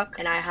Honeybook,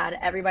 and I had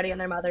everybody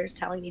and their mothers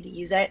telling me to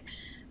use it.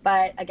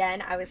 But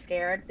again, I was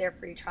scared. Their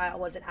free trial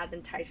wasn't as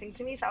enticing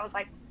to me. So I was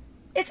like,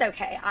 it's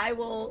okay. I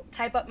will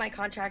type up my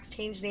contracts,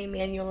 change name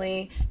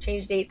manually,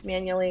 change dates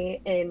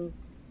manually in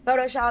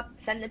Photoshop,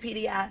 send the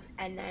PDF,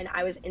 and then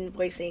I was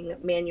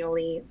invoicing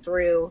manually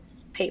through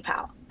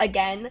PayPal.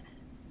 Again,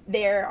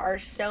 there are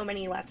so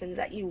many lessons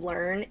that you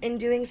learn in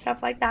doing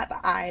stuff like that,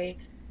 but I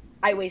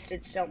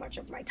wasted so much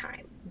of my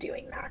time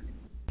doing that.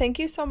 Thank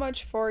you so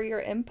much for your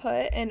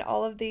input and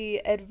all of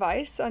the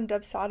advice on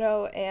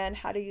Dubsado and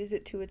how to use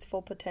it to its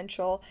full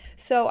potential.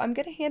 So I'm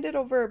going to hand it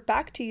over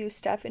back to you,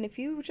 Steph. And if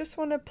you just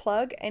want to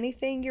plug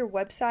anything, your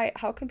website,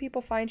 how can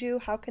people find you?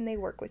 How can they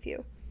work with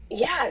you?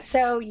 Yeah,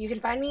 so you can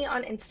find me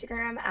on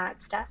Instagram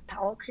at Steph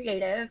Powell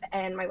Creative,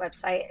 and my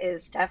website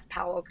is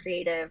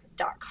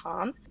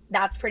stephpowellcreative.com.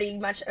 That's pretty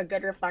much a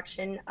good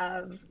reflection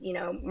of,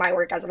 my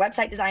work as a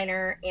website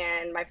designer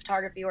and my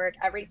photography work.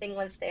 Everything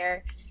lives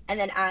there. And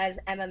then, as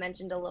Emma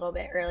mentioned a little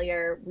bit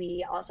earlier,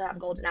 we also have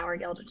Golden Hour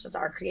Guild, which is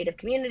our creative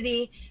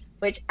community,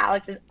 which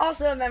Alex is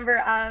also a member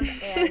of.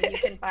 And you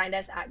can find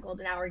us at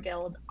Golden Hour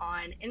Guild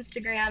on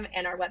Instagram,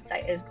 and our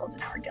website is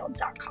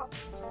goldenhourguild.com.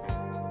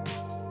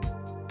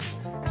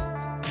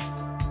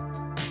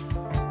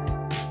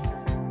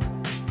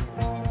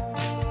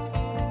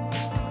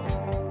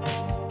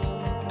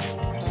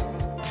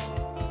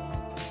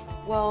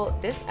 Well,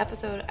 this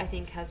episode I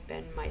think has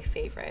been my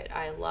favorite.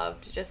 I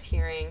loved just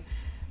hearing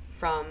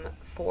from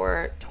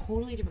 4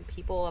 totally different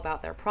people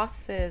about their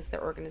processes,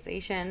 their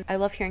organization. I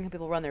love hearing how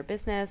people run their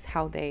business,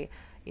 how they,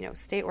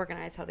 stay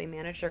organized, how they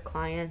manage their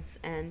clients.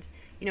 And,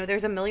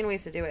 there's a million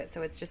ways to do it.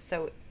 So it's just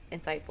so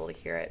insightful to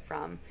hear it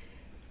from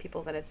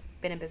people that have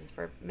been in business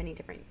for many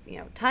different,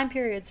 time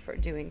periods, for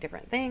doing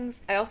different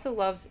things. I also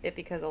loved it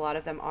because a lot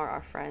of them are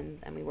our friends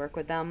and we work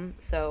with them.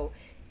 So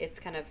it's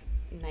kind of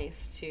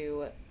nice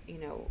to,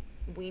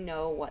 we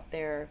know what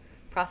their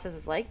process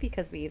is like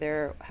because we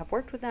either have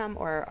worked with them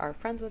or are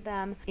friends with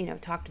them,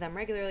 talk to them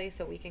regularly,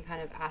 so we can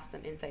kind of ask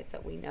them insights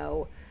that we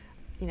know,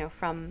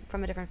 from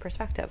a different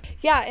perspective.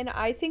 Yeah, and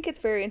I think it's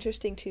very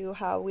interesting too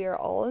how we are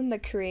all in the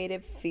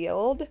creative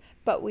field,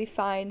 but we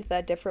find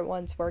that different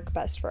ones work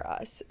best for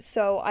us.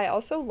 So I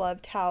also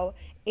loved how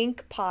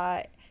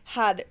Inkpot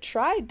had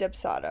tried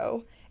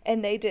Dubsado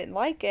and they didn't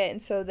like it,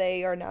 and so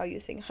they are now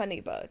using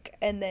Honeybook.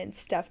 And then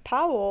Steph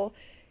Powell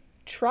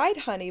tried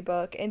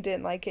Honeybook and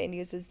didn't like it and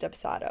uses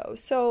Dubsado.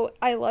 So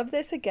I love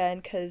this again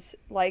because,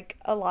 like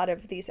a lot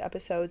of these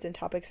episodes and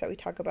topics that we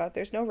talk about,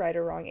 there's no right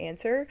or wrong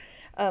answer.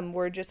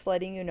 We're just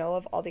letting you know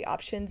of all the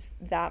options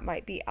that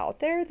might be out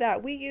there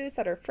that we use,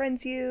 that our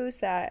friends use,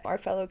 that our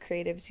fellow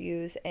creatives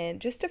use, and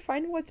just to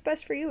find what's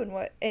best for you and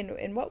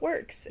what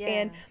works. Yeah.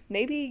 And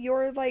maybe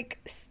you're like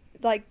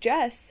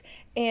Jess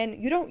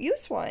and you don't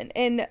use one,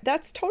 and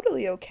that's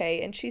totally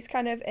okay. And she's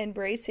kind of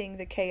embracing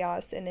the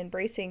chaos and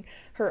embracing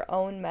her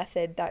own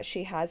method that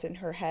she has in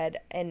her head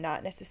and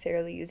not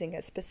necessarily using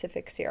a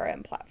specific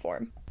CRM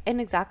platform.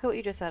 And exactly what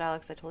you just said,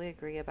 Alex, I totally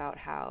agree about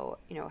how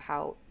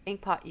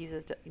Inkpot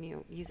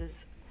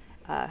uses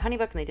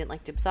Honeybook and they didn't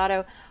like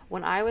Dubsado.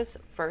 When I was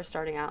first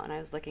starting out and I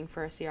was looking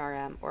for a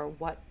CRM or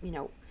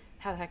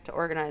how the heck to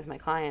organize my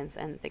clients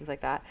and things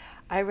like that,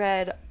 I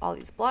read all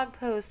these blog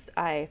posts.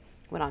 I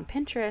went on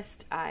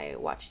Pinterest, I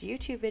watched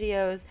YouTube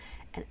videos,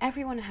 and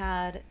everyone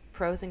had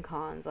pros and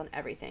cons on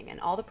everything. And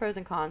all the pros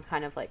and cons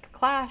kind of like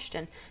clashed,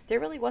 and there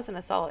really wasn't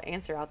a solid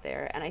answer out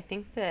there. And I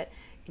think that,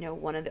 you know,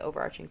 one of the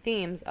overarching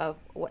themes of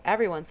what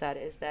everyone said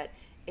is that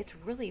it's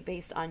really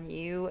based on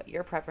you,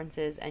 your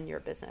preferences, and your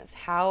business.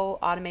 How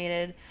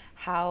automated,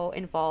 how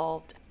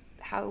involved,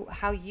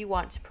 how you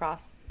want to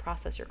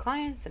process your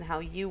clients, and how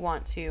you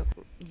want to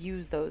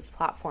use those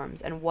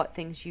platforms, and what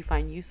things you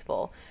find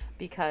useful.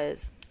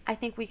 Because I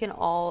think we can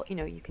all, you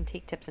know, you can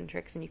take tips and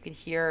tricks, and you can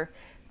hear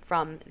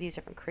from these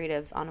different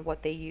creatives on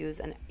what they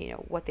use, and, you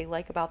know, what they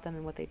like about them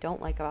and what they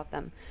don't like about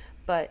them.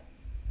 But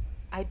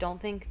I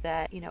don't think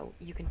that, you know,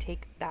 you can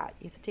take that,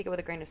 you have to take it with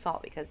a grain of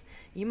salt, because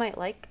you might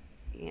like,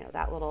 you know,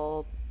 that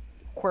little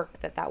quirk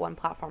that one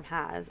platform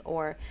has,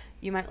 or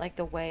you might like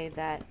the way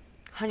that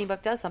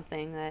Honeybook does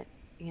something that,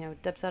 you know,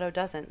 Dubsado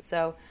doesn't.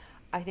 So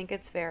I think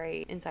it's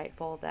very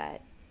insightful that,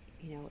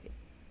 you know,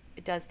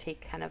 it does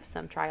take kind of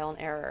some trial and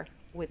error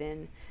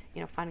within,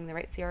 you know, finding the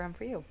right CRM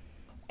for you.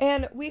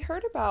 And we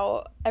heard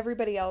about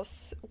everybody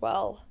else,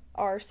 well,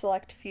 our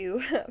select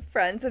few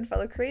friends and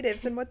fellow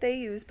creatives and what they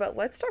use, but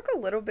let's talk a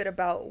little bit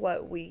about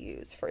what we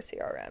use for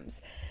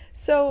CRMs.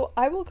 So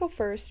I will go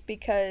first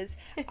because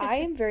I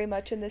am very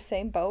much in the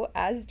same boat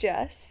as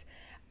Jess.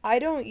 I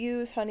don't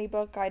use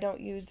Honeybook, I don't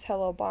use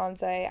Hello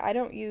Bonsai, I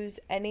don't use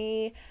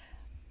any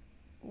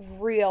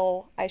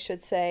real, I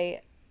should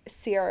say,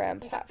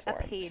 CRM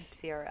platforms. A paid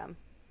CRM.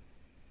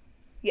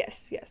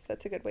 Yes,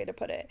 that's a good way to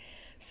put it.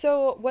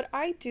 So what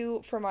I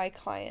do for my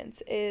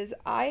clients is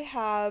I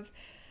have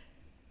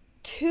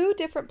 2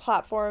 different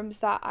platforms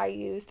that I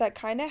use that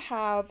kind of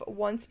have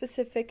one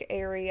specific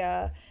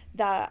area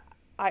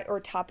or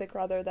topic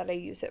rather, that I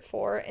use it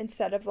for,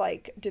 instead of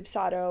like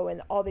Dubsado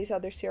and all these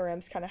other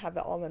CRMs kind of have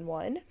it all in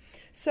one.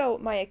 So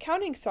my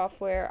accounting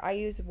software, I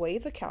use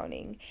Wave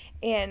Accounting,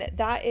 and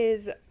that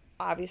is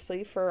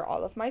obviously for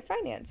all of my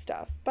finance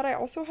stuff, but I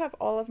also have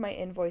all of my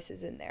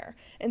invoices in there.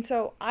 And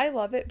so I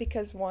love it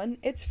because 1,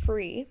 it's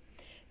free,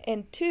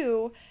 and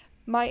 2,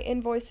 my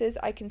invoices,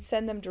 I can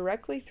send them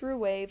directly through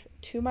Wave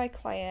to my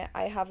client.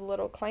 I have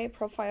little client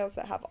profiles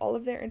that have all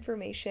of their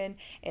information,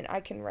 and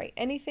I can write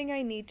anything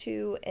I need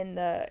to in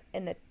the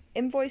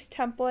invoice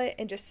template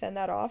and just send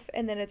that off,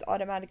 and then it's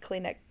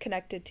automatically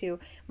connected to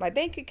my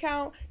bank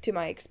account, to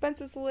my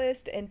expenses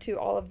list, and to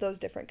all of those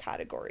different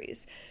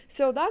categories.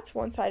 So that's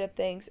one side of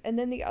things. And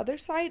then the other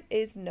side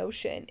is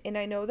Notion, and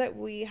I know that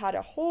we had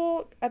a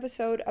whole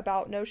episode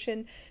about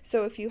Notion,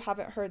 so if you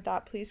haven't heard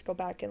that, please go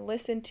back and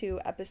listen to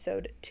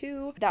episode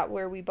 2,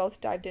 where we both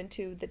dived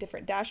into the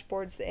different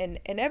dashboards and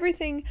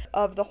everything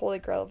of the holy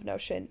grail of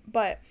Notion.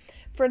 But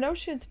for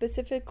Notion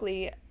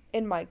specifically,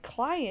 in my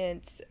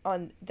clients,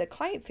 on the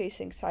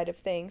client-facing side of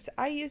things,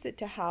 I use it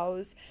to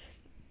house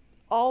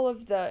all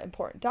of the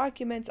important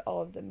documents,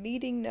 all of the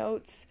meeting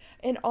notes,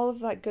 and all of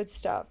that good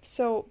stuff.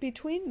 So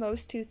between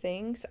those 2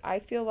 things, I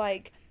feel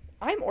like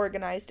I'm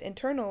organized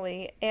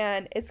internally,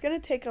 and it's going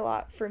to take a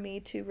lot for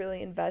me to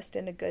really invest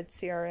in a good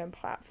CRM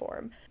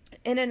platform.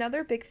 And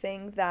another big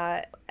thing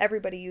that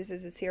everybody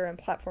uses a CRM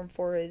platform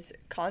for is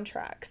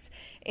contracts.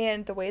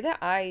 And the way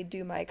that I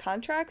do my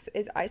contracts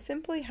is I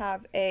simply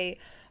have a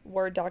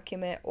Word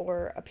document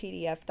or a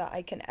PDF that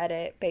I can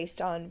edit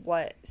based on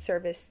what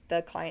service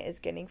the client is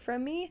getting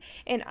from me,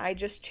 and I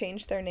just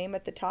change their name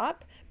at the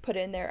top, put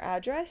in their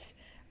address,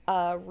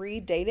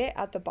 redate it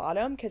at the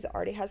bottom because it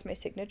already has my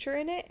signature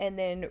in it, and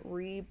then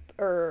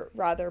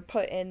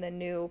put in the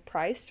new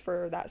price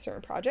for that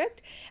certain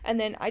project, and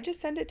then I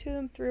just send it to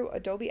them through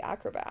Adobe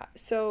Acrobat.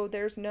 So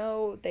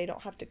they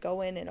don't have to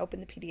go in and open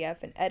the PDF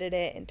and edit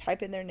it and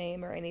type in their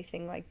name or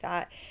anything like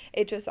that.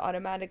 It just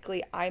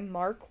automatically, I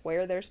mark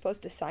where they're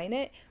supposed to sign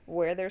it,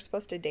 where they're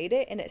supposed to date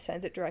it, and it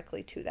sends it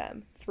directly to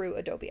them through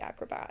Adobe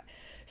Acrobat.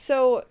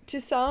 So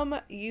to some,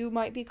 you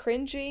might be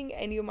cringing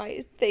and you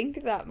might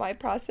think that my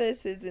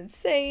process is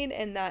insane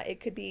and that it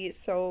could be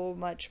so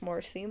much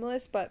more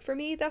seamless, but for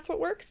me, that's what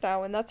works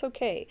now, and that's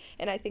okay.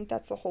 And I think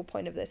that's the whole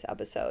point of this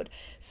episode.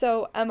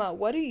 So Emma,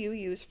 what do you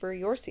use for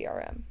your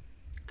CRM?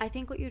 I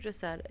think what you just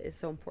said is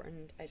so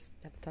important. I just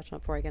have to touch on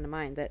it before I get into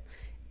mine, that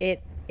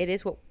it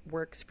is what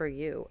works for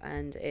you.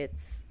 And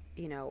it's,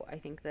 you know, I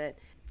think that,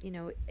 you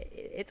know,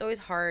 it's always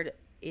hard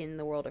in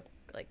the world of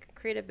like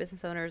creative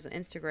business owners and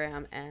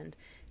Instagram and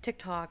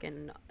TikTok,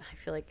 and I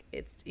feel like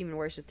it's even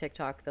worse with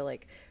TikTok, the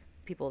like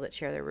people that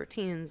share their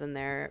routines and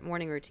their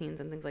morning routines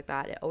and things like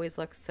that. It always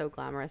looks so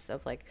glamorous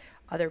of like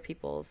other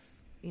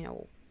people's, you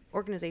know,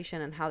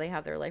 organization and how they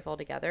have their life all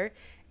together.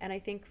 And I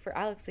think for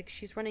Alex, like,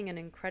 she's running an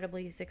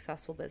incredibly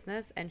successful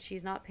business, and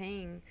she's not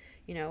paying,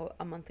 you know,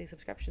 a monthly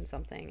subscription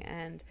something,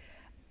 and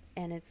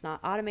it's not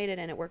automated,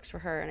 and it works for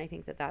her. And I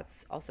think that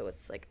that's also,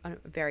 it's like a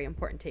very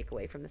important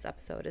takeaway from this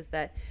episode, is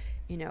that,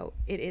 you know,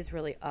 it is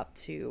really up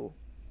to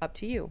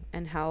you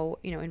and how,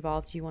 you know,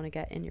 involved you want to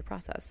get in your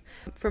process.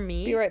 For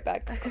me, be right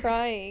back,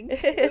 crying.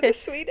 You're the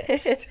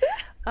sweetest.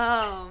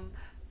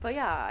 But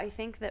yeah, I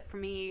think that for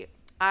me,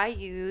 I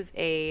use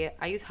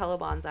Hello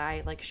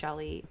Bonsai, like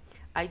Shelly.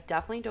 I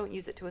definitely don't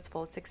use it to its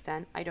fullest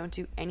extent. I don't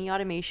do any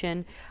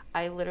automation.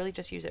 I literally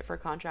just use it for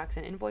contracts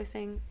and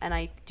invoicing. And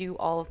I do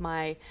all of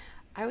my,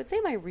 I would say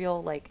my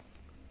real like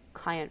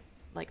client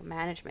like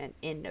management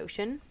in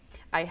Notion.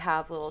 I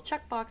have little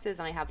check boxes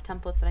and I have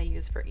templates that I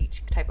use for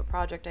each type of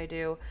project I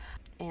do.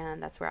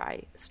 And that's where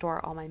I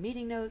store all my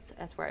meeting notes.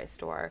 That's where I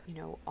store,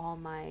 all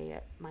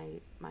my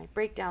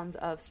breakdowns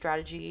of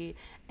strategy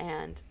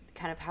and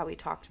kind of how we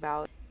talked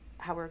about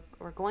how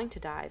we're going to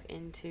dive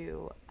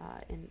into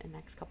in the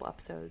next couple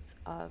episodes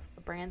of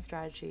brand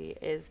strategy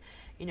is,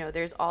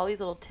 there's all these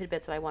little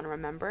tidbits that I want to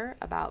remember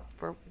about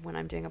for when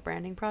I'm doing a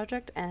branding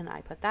project, and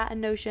I put that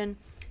in Notion.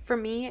 For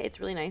me, it's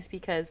really nice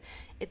because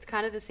it's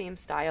kind of the same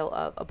style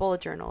of a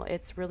bullet journal.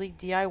 It's really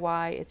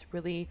DIY. It's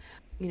really,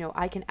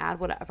 I can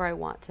add whatever I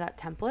want to that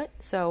template.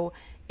 So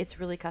it's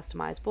really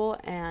customizable,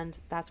 and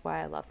that's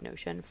why I love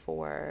Notion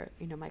for,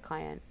 my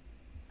client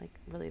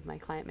my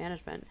client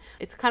management.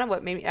 It's kind of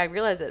what made me, I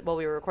realized it while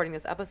we were recording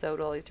this episode,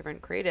 all these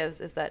different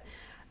creatives, is that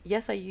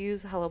yes, I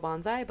use Hello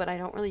Bonsai, but I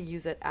don't really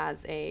use it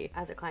as a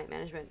client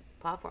management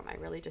platform. I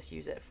really just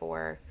use it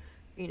for,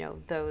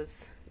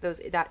 those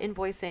that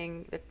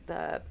invoicing,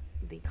 the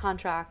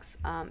contracts,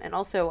 and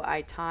also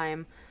I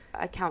track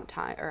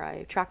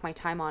my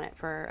time on it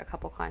for a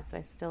couple clients that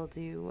I still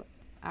do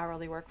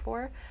hourly work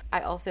for. I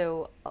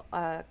also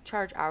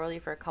charge hourly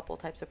for a couple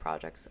types of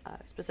projects,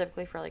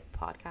 specifically for like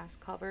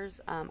podcast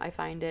covers. I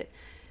find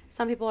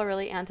some people are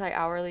really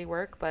anti-hourly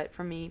work, but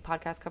for me,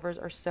 podcast covers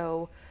are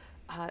so,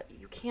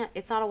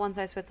 it's not a one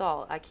size fits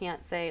all. I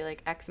can't say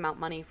like X amount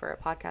money for a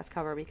podcast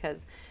cover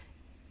because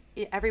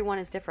everyone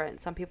is different.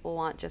 Some people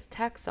want just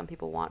text, some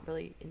people want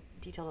really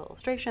detailed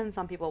illustrations,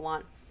 some people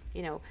want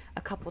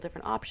a couple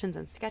different options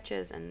and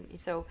sketches. And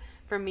so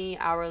for me,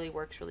 hourly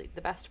works really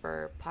the best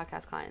for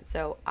podcast clients.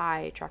 So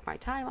I track my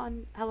time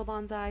on Hello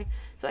Bonsai.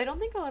 So I don't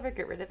think I'll ever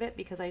get rid of it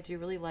because I do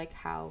really like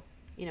how,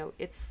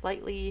 it's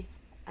slightly,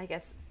 I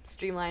guess,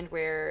 streamlined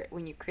where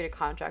when you create a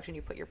contract and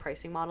you put your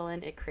pricing model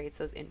in, it creates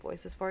those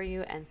invoices for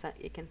you and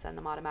it can send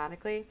them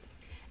automatically.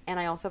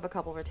 And I also have a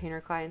couple retainer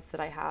clients that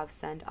I have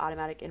send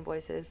automatic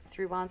invoices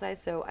through Bonsai.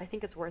 So I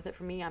think it's worth it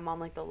for me. I'm on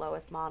like the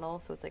lowest model.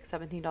 So it's like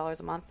 $17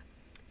 a month.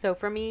 So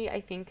for me,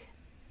 I think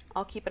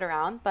I'll keep it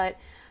around, but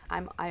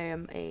I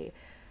am a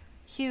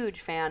huge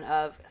fan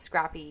of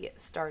starting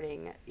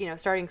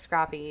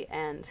scrappy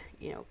and,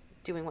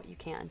 doing what you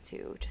can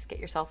to just get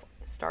yourself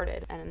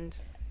started.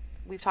 And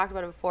we've talked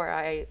about it before.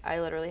 I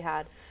literally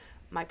had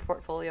my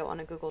portfolio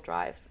on a Google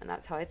Drive, and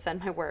that's how I'd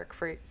send my work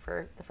for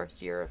the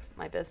first year of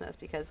my business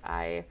because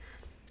I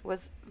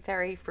was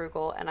very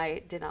frugal and I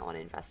did not want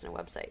to invest in a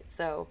website.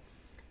 So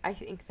I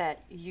think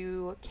that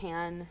you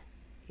can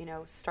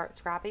start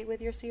scrappy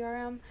with your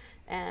CRM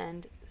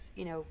and,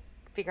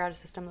 figure out a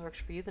system that works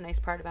for you. The nice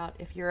part about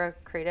if you're a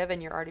creative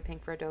and you're already paying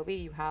for Adobe,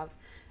 you have,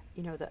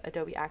 the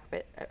Adobe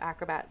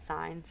Acrobat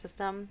sign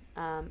system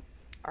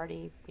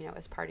already,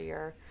 as part of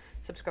your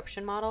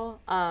subscription model.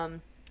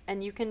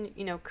 And you can,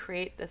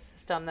 create this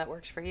system that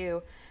works for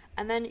you.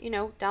 And then,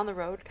 down the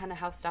road, kind of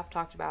how Steph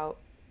talked about,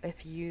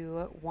 if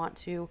you want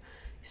to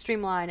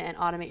streamline and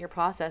automate your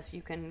process,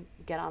 you can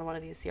get on one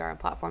of these CRM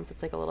platforms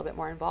that's like a little bit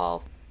more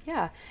involved.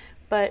 Yeah.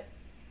 But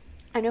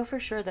I know for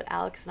sure that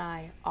Alex and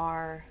I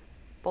are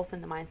both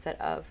in the mindset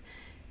of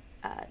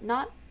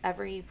not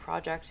every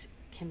project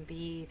can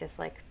be this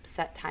like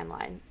set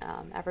timeline.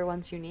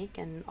 Everyone's unique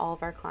and all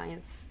of our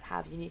clients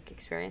have unique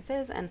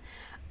experiences. And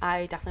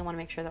I definitely want to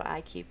make sure that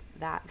I keep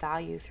that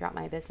value throughout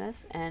my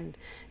business and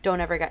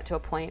don't ever get to a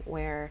point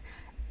where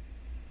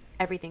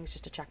everything's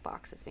just a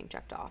checkbox that's being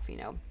checked off,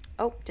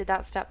 Oh, did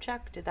that step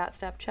check? Did that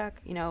step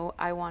check?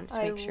 I want to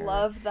make sure. I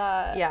love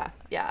that.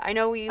 Yeah. I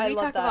know we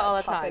talk about it all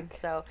the time.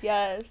 So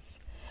yes.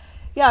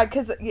 Yeah,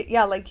 because,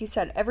 like you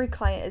said, every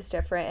client is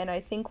different. And I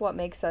think what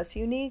makes us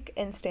unique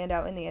and stand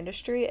out in the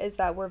industry is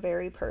that we're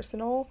very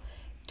personal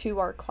to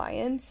our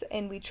clients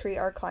and we treat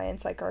our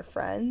clients like our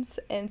friends.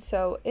 And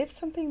so if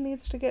something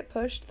needs to get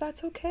pushed,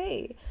 that's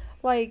okay.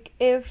 Like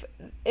if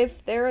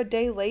they're a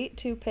day late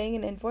to paying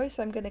an invoice,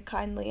 I'm going to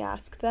kindly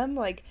ask them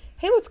like,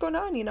 hey, what's going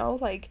on?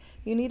 Like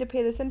you need to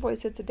pay this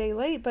invoice. It's a day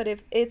late. But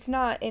if it's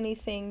not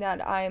anything that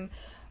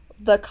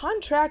the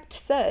contract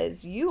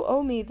says you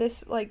owe me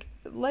this, like,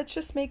 let's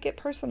just make it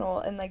personal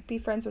and like be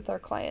friends with our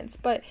clients.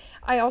 But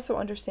I also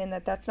understand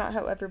that that's not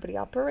how everybody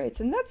operates,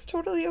 and that's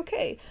totally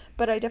okay.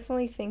 But I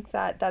definitely think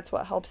that that's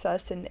what helps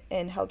us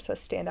and helps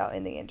us stand out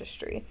in the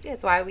industry. Yeah,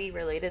 it's why we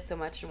related so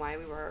much and why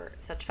we were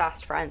such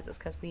fast friends, is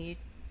because we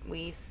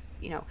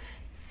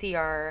see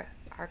our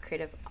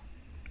creative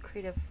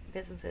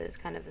businesses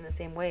kind of in the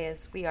same way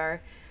as we are.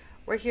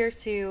 We're here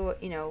to,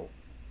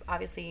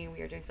 obviously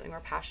we are doing something we're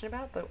passionate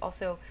about, but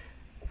also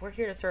we're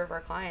here to serve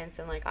our clients,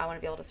 and like I want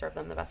to be able to serve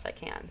them the best I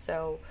can.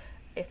 So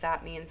if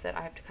that means that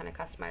I have to kind of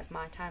customize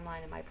my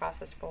timeline and my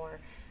process for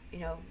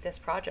this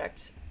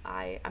project,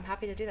 I'm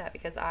happy to do that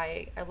because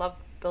I love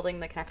building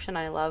the connection.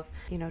 I love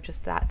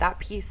just that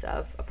piece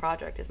of a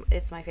project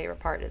it's my favorite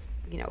part, is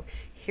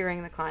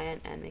hearing the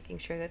client and making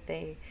sure that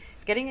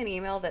getting an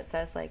email that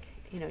says like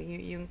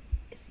you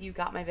you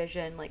got my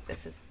vision. Like,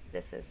 this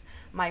is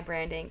my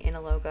branding in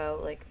a logo.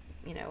 Like,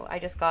 you know, I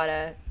just got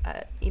a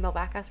email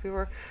back as we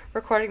were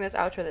recording this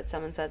outro that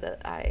someone said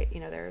that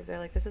they're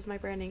like, this is my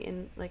branding,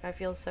 and like I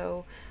feel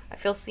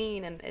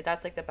seen, and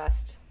that's like the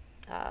best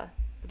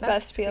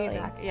feeling.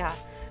 feedback. Yeah,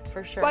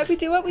 for sure. That's why we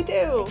do what we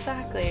do.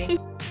 Exactly.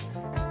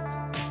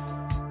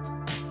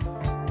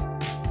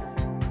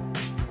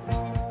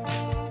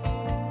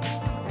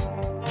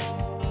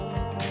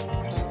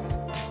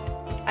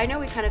 I know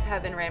we kind of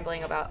have been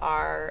rambling about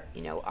our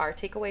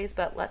takeaways,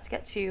 but let's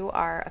get to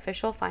our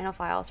official final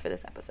files for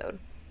this episode.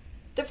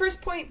 The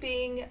first point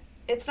being,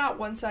 it's not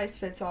one size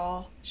fits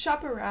all.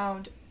 Shop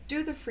around,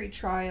 do the free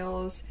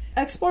trials,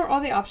 explore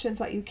all the options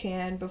that you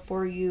can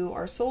before you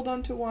are sold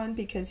onto one,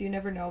 because you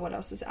never know what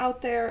else is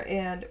out there,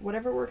 and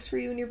whatever works for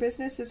you in your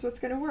business is what's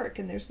going to work,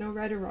 and there's no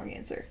right or wrong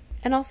answer.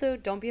 And also,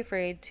 don't be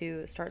afraid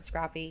to start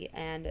scrappy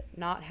and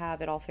not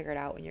have it all figured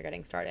out when you're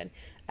getting started.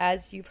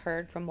 As you've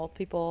heard from multiple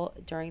people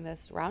during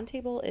this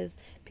roundtable, is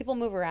people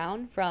move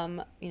around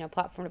from,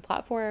 platform to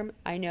platform.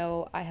 I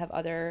know I have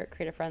other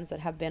creative friends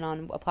that have been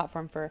on a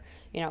platform for,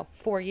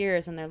 4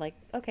 years, and they're like,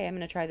 okay, I'm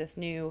going to try this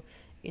new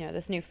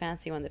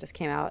fancy one that just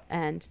came out,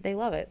 and they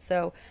love it.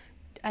 So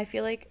I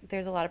feel like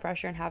there's a lot of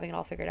pressure in having it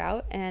all figured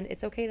out, and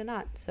it's okay to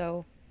not.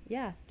 So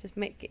yeah, just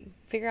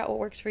figure out what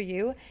works for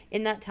you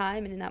in that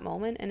time and in that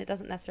moment, and it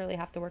doesn't necessarily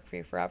have to work for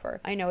you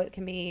forever. I know it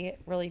can be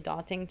really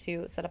daunting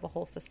to set up a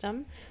whole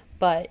system,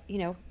 but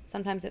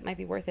sometimes it might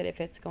be worth it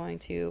if it's going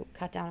to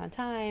cut down on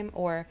time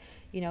or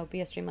be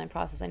a streamlined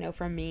process. I know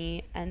for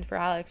me and for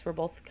Alex, we're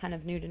both kind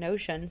of new to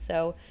Notion,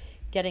 so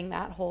getting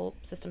that whole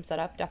system set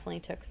up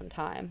definitely took some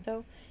time.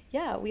 So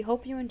yeah, we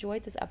hope you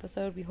enjoyed this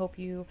episode. We hope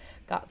you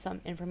got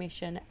some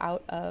information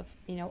out of,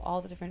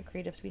 all the different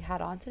creatives we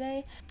had on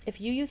today.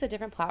 If you use a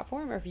different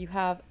platform, or if you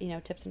have,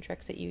 tips and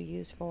tricks that you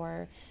use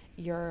for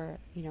your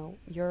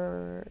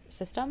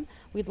system,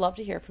 we'd love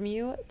to hear from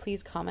you.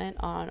 Please comment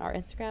on our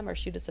Instagram or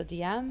shoot us a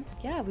DM.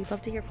 Yeah, we'd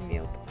love to hear from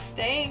you.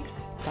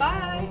 Thanks.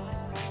 Bye.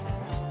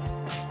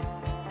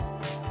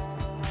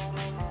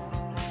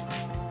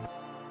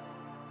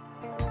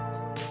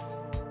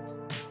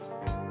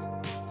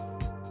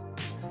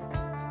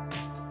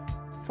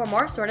 For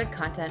more Sorted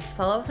content,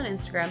 follow us on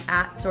Instagram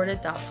at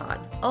sorted.pod.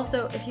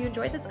 Also, if you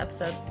enjoyed this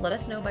episode, let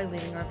us know by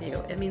leaving a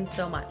review. It means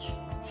so much.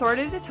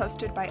 Sorted is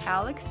hosted by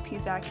Alex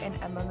Pizak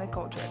and Emma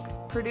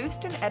McGoldrick.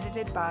 Produced and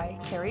edited by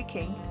Carrie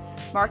King.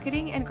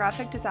 Marketing and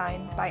graphic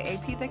design by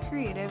AP The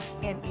Creative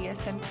and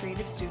ESM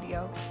Creative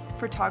Studio.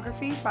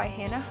 Photography by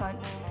Hannah Hunt.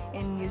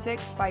 And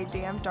music by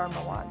Dam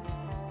Dharmawan.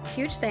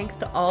 Huge thanks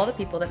to all the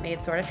people that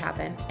made Sorted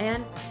happen,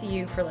 and to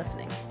you for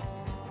listening.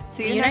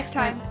 See you next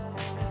time.